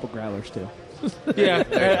send them a couple growlers too. Yeah,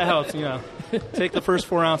 that helps. Take the first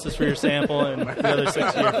 4 ounces for your sample, and the other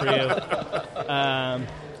 6 here for you.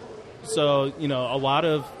 So a lot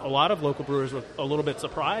of local brewers were a little bit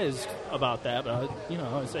surprised about that. But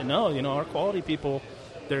I say no. Our quality people,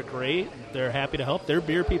 they're great. They're happy to help. They're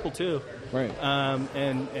beer people too, right?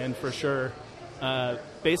 And for sure,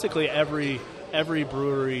 basically every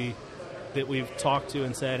brewery that we've talked to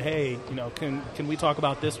and said, hey, can we talk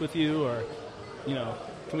about this with you, or can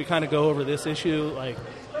we kind of go over this issue? Like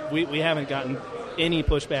we haven't gotten any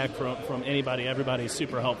pushback from anybody. Everybody's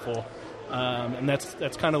super helpful. And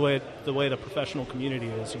that's kind of the way the professional community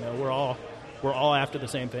is. We're all after the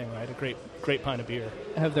same thing, right? A great pint of beer.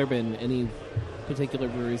 Have there been any particular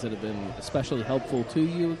breweries that have been especially helpful to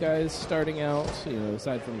you guys starting out?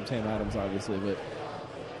 Aside from Sam Adams, obviously,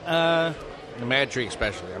 but Mad Tree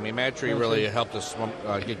especially. I mean, Mad Tree really helped us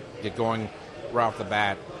get going right off the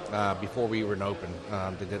bat before we were open.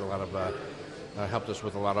 They did a lot of helped us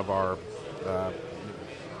with a lot of our.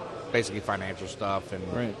 Basically financial stuff and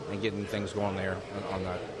getting things going there on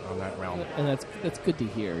that realm. And that's good to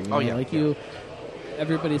hear. You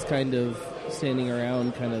everybody's kind of standing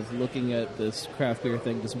around, kind of looking at this craft beer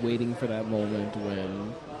thing, just waiting for that moment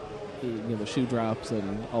when the shoe drops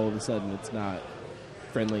and all of a sudden it's not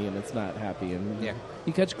friendly and it's not happy. And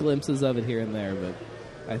you catch glimpses of it here and there, but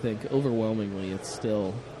I think overwhelmingly it's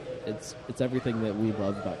still. It's everything that we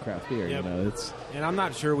love about craft beer. Yep. And I'm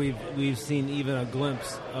not sure we've seen even a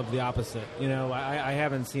glimpse of the opposite. I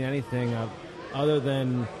haven't seen anything other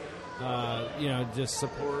than just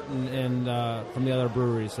support and from the other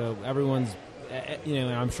breweries. So everyone's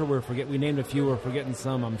and I'm sure we named a few, we're forgetting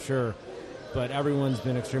some, I'm sure, but everyone's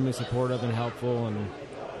been extremely supportive and helpful, and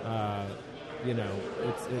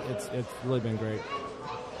it's really been great.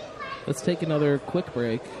 Let's take another quick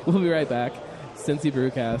break. We'll be right back. Cincy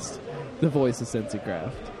Brewcast, the voice of Cincy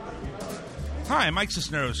Craft. Hi, Mike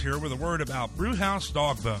Cisneros here with a word about Brewhouse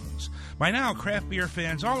Dog Bones. By now, craft beer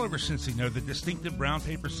fans all over Cincy know the distinctive brown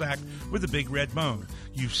paper sack with a big red bone.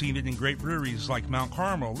 You've seen it in great breweries like Mount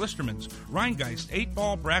Carmel, Listerman's, Rheingeist, 8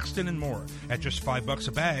 Ball, Braxton, and more. At just $5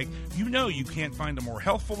 a bag, you know you can't find a more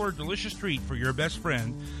healthful or delicious treat for your best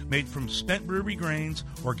friend, made from spent brewery grains,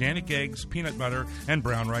 organic eggs, peanut butter, and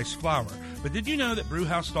brown rice flour. But did you know that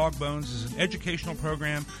Brewhouse Dog Bones is an educational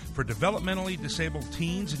program for developmentally disabled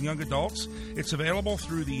teens and young adults? It's available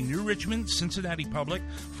through the New Richmond, Cincinnati Public,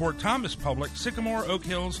 Fort Thomas Public, Sycamore, Oak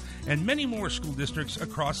Hills, and many more school districts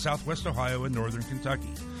across southwest Ohio and northern Kentucky.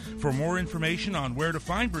 For more information on where to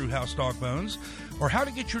find Brewhouse Dog Bones or how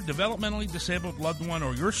to get your developmentally disabled loved one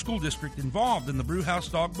or your school district involved in the Brewhouse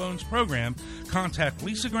Dog Bones program, contact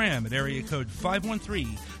Lisa Graham at area code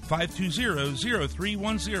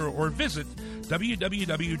 513-520-0310 or visit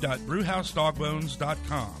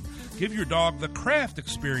www.brewhousedogbones.com. Give your dog the craft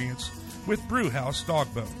experience with Brewhouse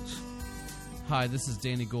Dog Bones. Hi, this is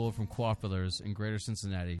Danny Gould from Quafflers in Greater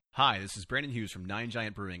Cincinnati. Hi, this is Brandon Hughes from Nine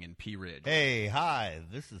Giant Brewing in Pea Ridge. Hey, hi,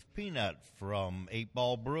 this is Peanut from 8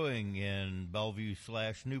 Ball Brewing in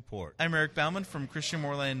Bellevue/Newport. I'm Eric Bauman from Christian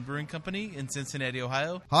Moorland Brewing Company in Cincinnati,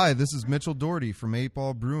 Ohio. Hi, this is Mitchell Doherty from 8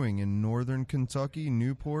 Ball Brewing in northern Kentucky,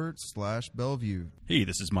 Newport/Bellevue. Hey,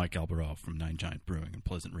 this is Mike Alberoff from Nine Giant Brewing in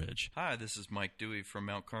Pleasant Ridge. Hi, this is Mike Dewey from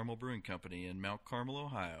Mount Carmel Brewing Company in Mount Carmel,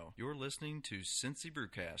 Ohio. You're listening to Cincy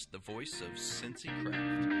Brewcast, the voice of Cincy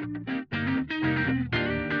Craft.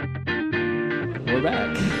 We're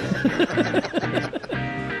back.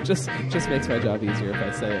 just makes my job easier if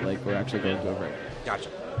I say it like we're actually going to a break. Gotcha.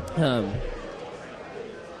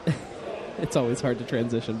 It's always hard to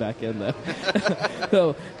transition back in, though.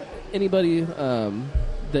 So, anybody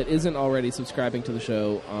that isn't already subscribing to the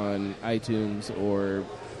show on iTunes or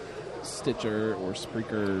Stitcher or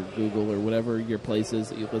Spreaker, Google, or whatever your place is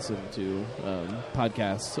that you listen to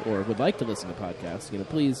podcasts or would like to listen to podcasts,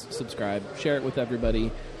 please subscribe, share it with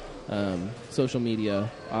everybody. Social media,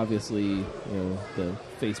 obviously, the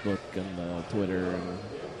Facebook and the Twitter and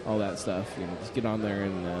all that stuff. Just get on there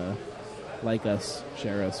and like us,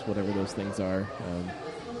 share us, whatever those things are.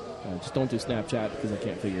 Just don't do Snapchat because I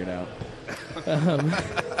can't figure it out.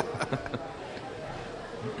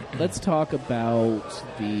 Let's talk about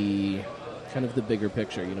the kind of the bigger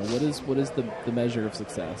picture. What is the measure of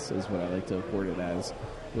success? Is what I like to word it as.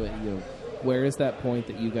 Where is that point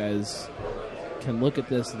that you guys can look at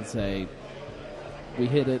this and say, we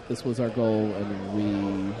hit it, this was our goal, and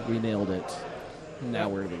we nailed it. Now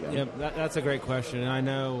where do we go? Yep, that's a great question. And I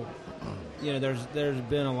know, there's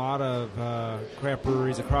been a lot of craft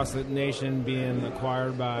breweries across the nation being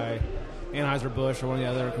acquired by Anheuser-Busch or one of the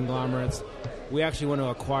other conglomerates. We actually want to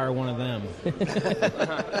acquire one of them.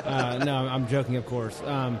 No, I'm joking, of course.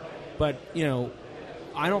 But,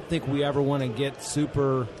 I don't think we ever want to get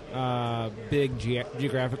super big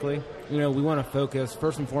geographically. We want to focus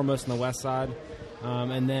first and foremost on the west side,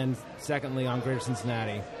 and then secondly on Greater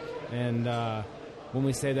Cincinnati. And when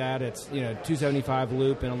we say that, it's 275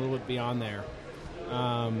 loop and a little bit beyond there,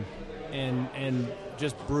 and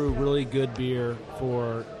just brew really good beer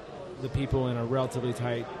for the people in a relatively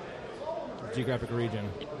tight geographic region.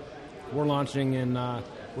 We're launching in.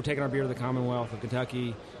 We're taking our beer to the Commonwealth of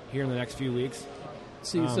Kentucky here in the next few weeks.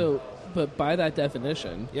 See, but by that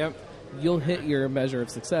definition, yep, you'll hit your measure of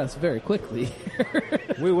success very quickly.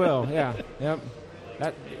 We will, yeah, yep.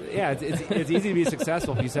 It's easy to be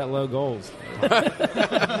successful if you set low goals.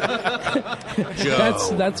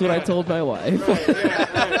 That's what I told my wife.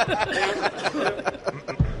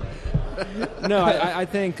 No, I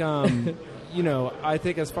think I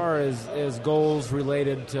think as far as goals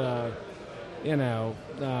related to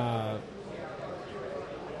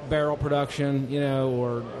barrel production,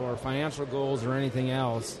 or financial goals or anything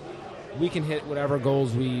else, we can hit whatever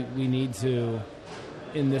goals we need to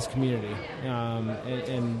in this community,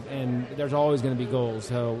 and there's always going to be goals.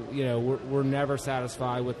 So we're never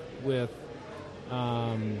satisfied with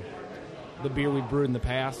the beer we've brewed in the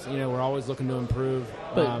past. We're always looking to improve.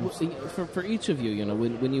 But for each of you,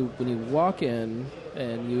 when you walk in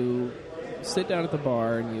and you sit down at the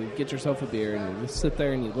bar and you get yourself a beer and you sit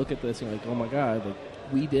there and you look at this and you're like, oh my God, like,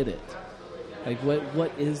 we did it. Like,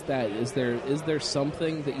 what is that? Is there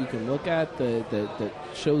something that you can look at that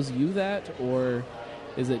shows you that, or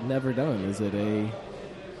is it never done? Is it a...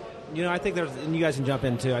 I think there's, and you guys can jump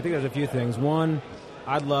in too, I think there's a few things. One,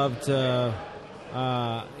 I'd love to,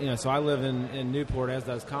 so I live in Newport, as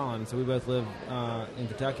does Colin, so we both live in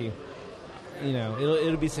Kentucky.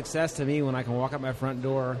 It'll be success to me when I can walk out my front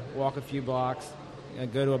door, walk a few blocks,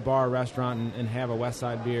 go to a bar or restaurant and have a West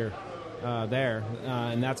Side beer there,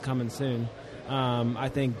 and that's coming soon. I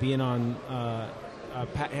think being on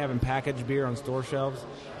having packaged beer on store shelves,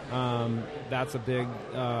 that's a big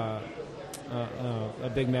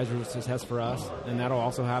measure of success for us, and that'll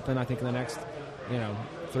also happen, I think, in the next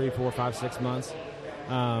 3, 4, 5, 6 months.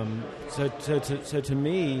 So to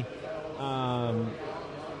me,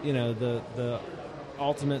 the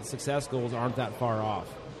ultimate success goals aren't that far off.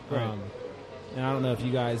 Right. And I don't know if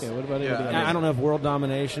you guys... what about you? I don't know if world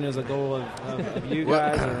domination is a goal of you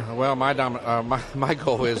guys. Well, my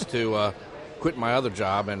goal is to quit my other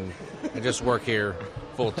job and just work here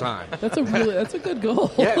full time. That's a good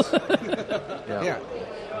goal. Yes. Yeah.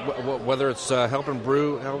 Whether it's helping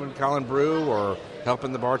Colin brew, or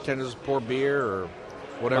helping the bartenders pour beer, or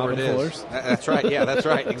whatever Bobbing it is. floors. That's right. Yeah, that's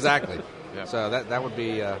right. Exactly. Yep. So that would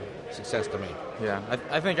be success to me. Yeah,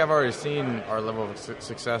 I think I've already seen our level of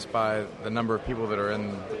success by the number of people that are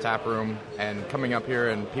in the tap room and coming up here,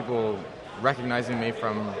 and people recognizing me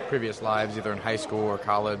from previous lives, either in high school or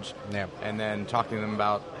college, and then talking to them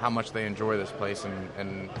about how much they enjoy this place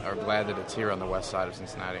and are glad that it's here on the west side of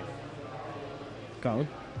Cincinnati. Colin?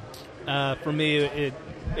 For me, it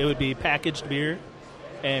would be packaged beer,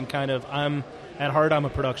 and I'm a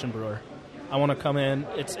production brewer. I want to come in.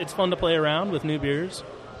 It's fun to play around with new beers,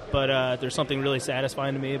 but there's something really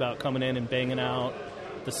satisfying to me about coming in and banging out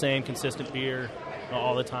the same consistent beer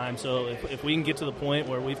all the time. So if we can get to the point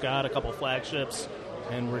where we've got a couple flagships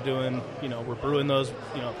and we're doing, we're brewing those,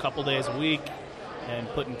 a couple days a week and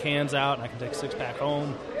putting cans out, and I can take a 6-pack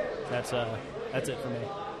home, that's it for me.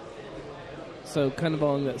 So kind of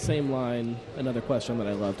along that same line, another question that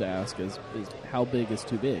I love to ask is how big is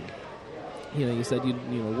too big? You said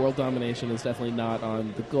world domination is definitely not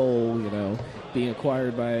on the goal. Being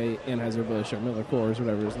acquired by Anheuser-Busch or Miller Coors,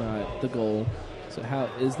 whatever, is not the goal. So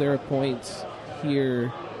is there a point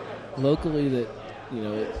here locally that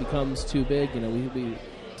it becomes too big? We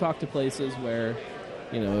talk to places where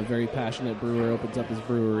a very passionate brewer opens up his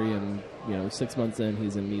brewery and 6 months in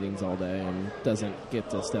he's in meetings all day and doesn't get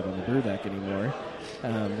to step on the brew deck anymore.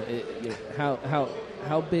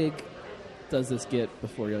 How big does this get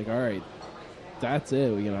before you're like, all right, that's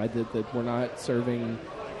it? I did that. We're not serving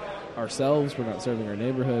ourselves. We're not serving our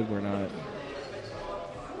neighborhood. We're not.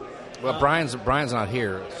 Well, Brian's not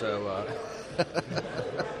here, so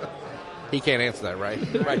he can't answer that, right?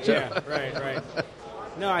 Right, Joe? Yeah, right.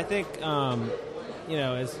 No, I think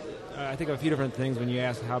I think of a few different things when you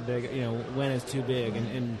ask how big, when is too big,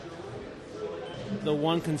 and the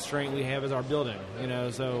one constraint we have is our building.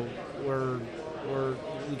 So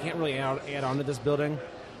we can't really add on to this building.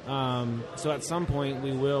 So at some point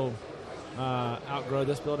we will outgrow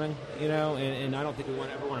this building, and I don't think we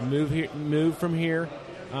ever want to move from here.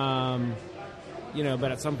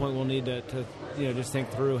 But at some point we'll need to just think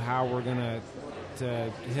through how we're going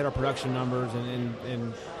to hit our production numbers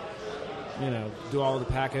and do all of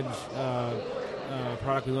the package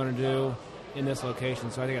product we want to do in this location.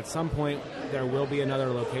 So I think at some point there will be another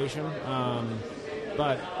location.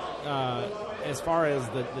 But as far as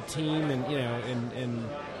the team and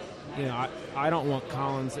I don't want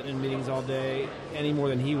Colin sitting in meetings all day any more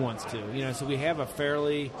than he wants to. So we have a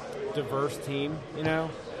fairly diverse team,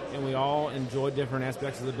 and we all enjoy different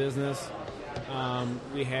aspects of the business.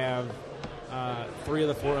 We have 3 of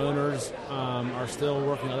the 4 owners are still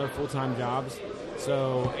working other full-time jobs.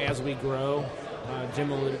 So as we grow,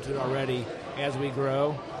 Jim alluded to it already, as we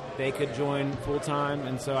grow, they could join full-time.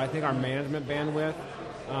 And so I think our management bandwidth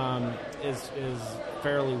is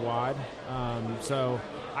fairly wide. So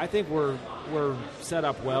I think we're set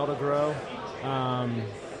up well to grow.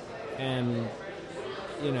 And,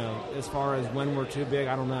 as far as when we're too big,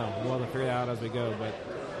 I don't know. We'll have to figure it out as we go. But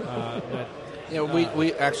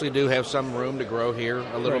we actually do have some room to grow here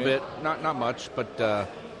a little Right. bit, not much, but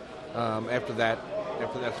after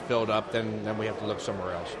that's filled up, then we have to look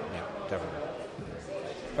somewhere else. Yeah, definitely.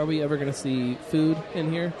 Are we ever going to see food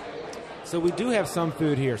in here? So we do have some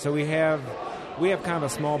food here. So we have kind of a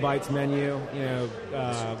small bites menu.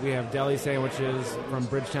 We have deli sandwiches from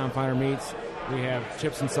Bridgetown Finer Meats. We have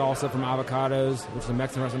chips and salsa from Avocados, which is a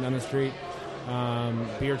Mexican restaurant down the street.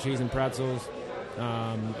 Beer, cheese, and pretzels.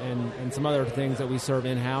 And some other things that we serve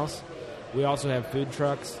in-house. We also have food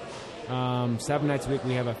trucks. 7 nights a week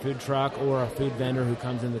we have a food truck or a food vendor who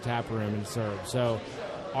comes in the tap room and serves. So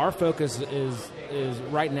our focus is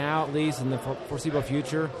right now, at least in the foreseeable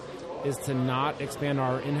future, is to not expand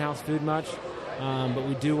our in-house food much. But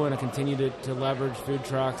we do want to continue to leverage food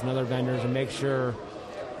trucks and other vendors and make sure,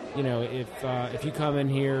 if you come in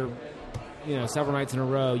here, several nights in a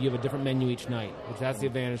row, you have a different menu each night. Which that's the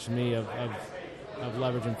advantage to me of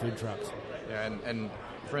leveraging food trucks. Yeah, and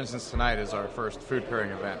for instance, tonight is our first food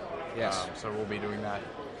pairing event. Yes. So we'll be doing that.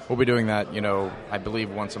 We'll be doing that, I believe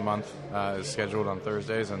once a month is scheduled on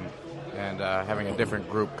Thursdays, and having a different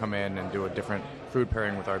group come in and do a different food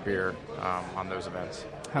pairing with our beer on those events.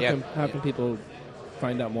 How can people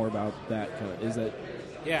find out more about that? Is it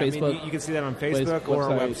Facebook? You can see that on Facebook or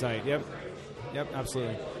our website. Yep,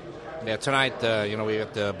 absolutely. Yeah, tonight, we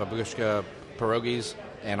got the babushka pierogies,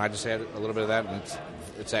 and I just had a little bit of that, and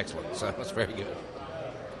it's excellent. So it's very good.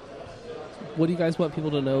 What do you guys want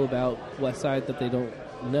people to know about Westside that they don't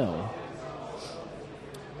know?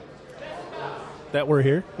 That we're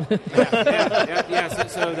here. Yeah.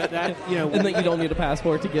 So that and that you don't need a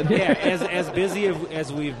passport to get here. Yeah, as busy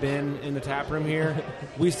as we've been in the tap room here,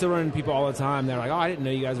 we still run into people all the time. They're like, "Oh, I didn't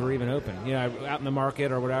know you guys were even open." Out in the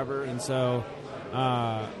market or whatever. And so,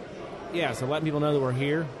 so letting people know that we're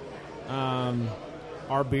here.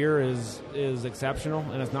 Our beer is exceptional,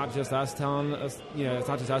 and it's not just us telling us. It's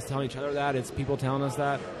not just us telling each other that. It's people telling us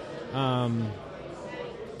that. One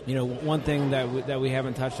thing that we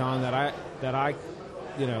haven't touched on that I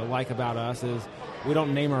like about us is we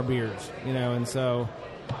don't name our beers. And so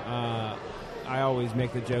I always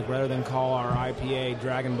make the joke, rather than call our IPA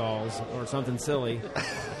Dragon Balls or something silly,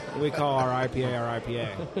 we call our IPA our IPA.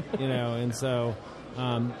 And so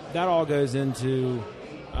that all goes into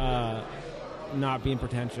not being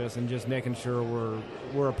pretentious and just making sure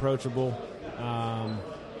we're approachable,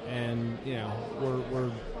 and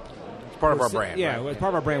we're it's part of our brand. Yeah, right? It's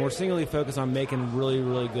part of our brand. We're singularly focused on making really,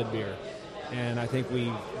 really good beer, and I think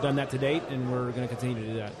we've done that to date, and we're going to continue to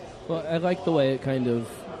do that. Well, I like the way it kind of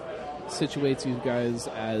situates you guys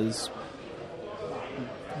as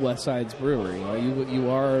West Side's brewery? You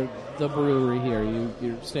are the brewery here.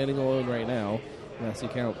 You're standing alone right now, unless you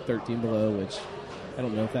count 13 Below, which I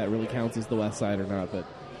don't know if that really counts as the West Side or not, but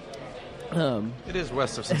it is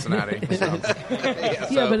west of Cincinnati. So.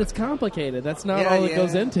 Yeah, but it's complicated. That's not all that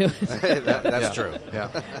goes into it. That's true. Yeah.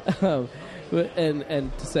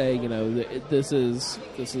 And to say, this is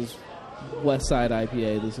West Side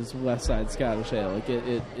IPA, this is West Side Scottish Ale. Like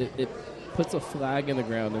it puts a flag in the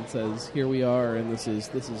ground and says, here we are, and this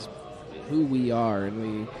is who we are,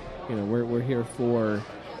 and we're here for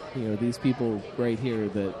these people right here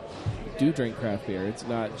that do drink craft beer. It's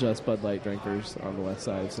not just Bud Light drinkers on the west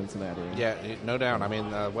side of Cincinnati. Yeah, no doubt. I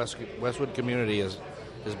mean, Westwood community has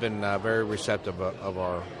been very receptive of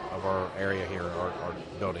our area here, our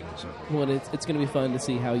buildings. Well, it's going to be fun to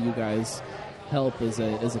see how you guys help as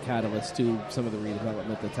a catalyst to some of the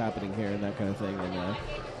redevelopment that's happening here and that kind of thing.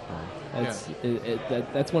 And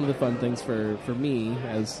that's one of the fun things for me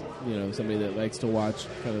as somebody that likes to watch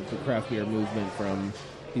kind of the craft beer movement from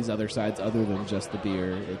these other sides other than just the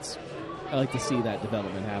beer. I like to see that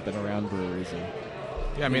development happen around breweries.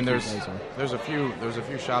 Yeah, I mean, there's a few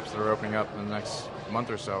shops that are opening up in the next month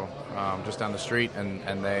or so, just down the street,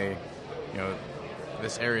 and they,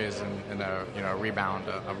 this area is in a rebound,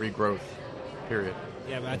 a regrowth period.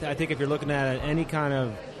 Yeah, but I think if you're looking at any kind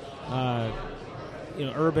of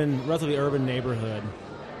relatively urban neighborhood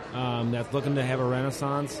that's looking to have a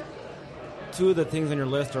renaissance, two of the things on your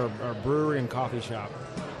list are brewery and coffee shop.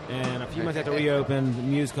 And a few months after we opened,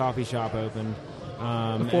 Muse Coffee Shop opened.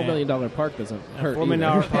 A $4 million park doesn't hurt. $4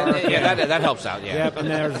 million park. Yeah, that helps out. Yeah. Yep, and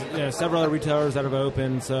there's several other retailers that have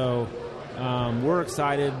opened. So we're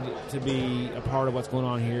excited to be a part of what's going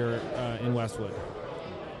on here in Westwood.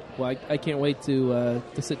 Well, I can't wait to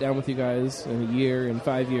sit down with you guys in a year, in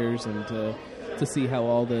 5 years, and to see how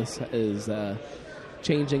all this is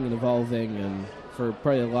changing and evolving, and for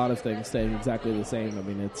probably a lot of things staying exactly the same. I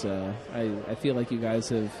mean, it's I feel like you guys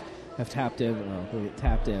have tapped in. Well,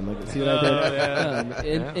 tapped in. Like, see what I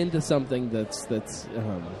did? Into something that's it's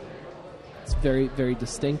very, very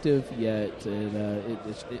distinctive, yet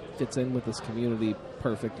it fits in with this community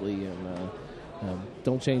perfectly, and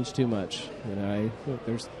don't change too much.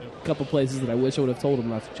 There's a couple places that I wish I would have told them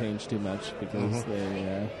not to change too much because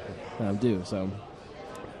they do. So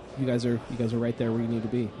you guys are right there where you need to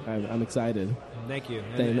be. I'm excited. Thank you.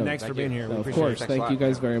 And thanks for being here. No, of course. Thank you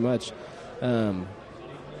guys very much.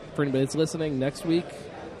 For anybody that's listening, next week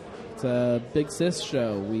it's a Big Sis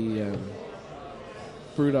show. We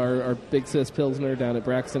brewed our Big Sis Pilsner down at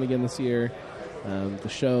Braxton again this year. The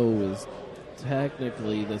show is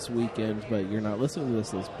technically this weekend, but you're not listening to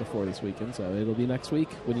this before this weekend, so it'll be next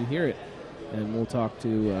week when you hear it. And we'll talk to,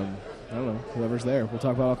 I don't know, whoever's there. We'll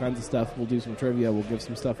talk about all kinds of stuff. We'll do some trivia. We'll give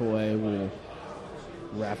some stuff away. We'll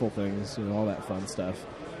raffle things, all that fun stuff.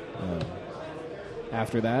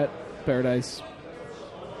 After that, Paradise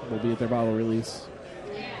will be at their bottle release.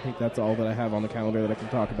 I think that's all that I have on the calendar that I can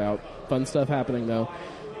talk about. Fun stuff happening, though.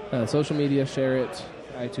 Social media, share it,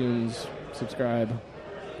 iTunes, subscribe.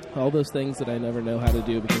 All those things that I never know how to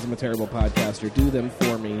do because I'm a terrible podcaster. Do them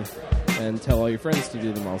for me, and tell all your friends to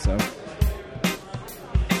do them also.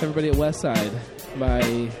 Everybody at Westside,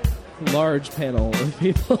 my large panel of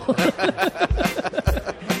people.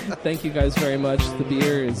 Thank you guys very much. The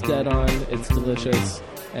beer is dead on. It's delicious.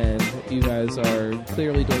 And you guys are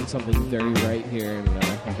clearly doing something very right here. And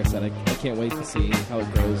like I said, I can't wait to see how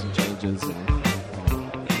it grows and changes. And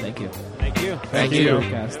thank you. Thank you. Thank you.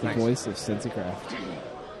 Podcast, the voice of Cincy Craft.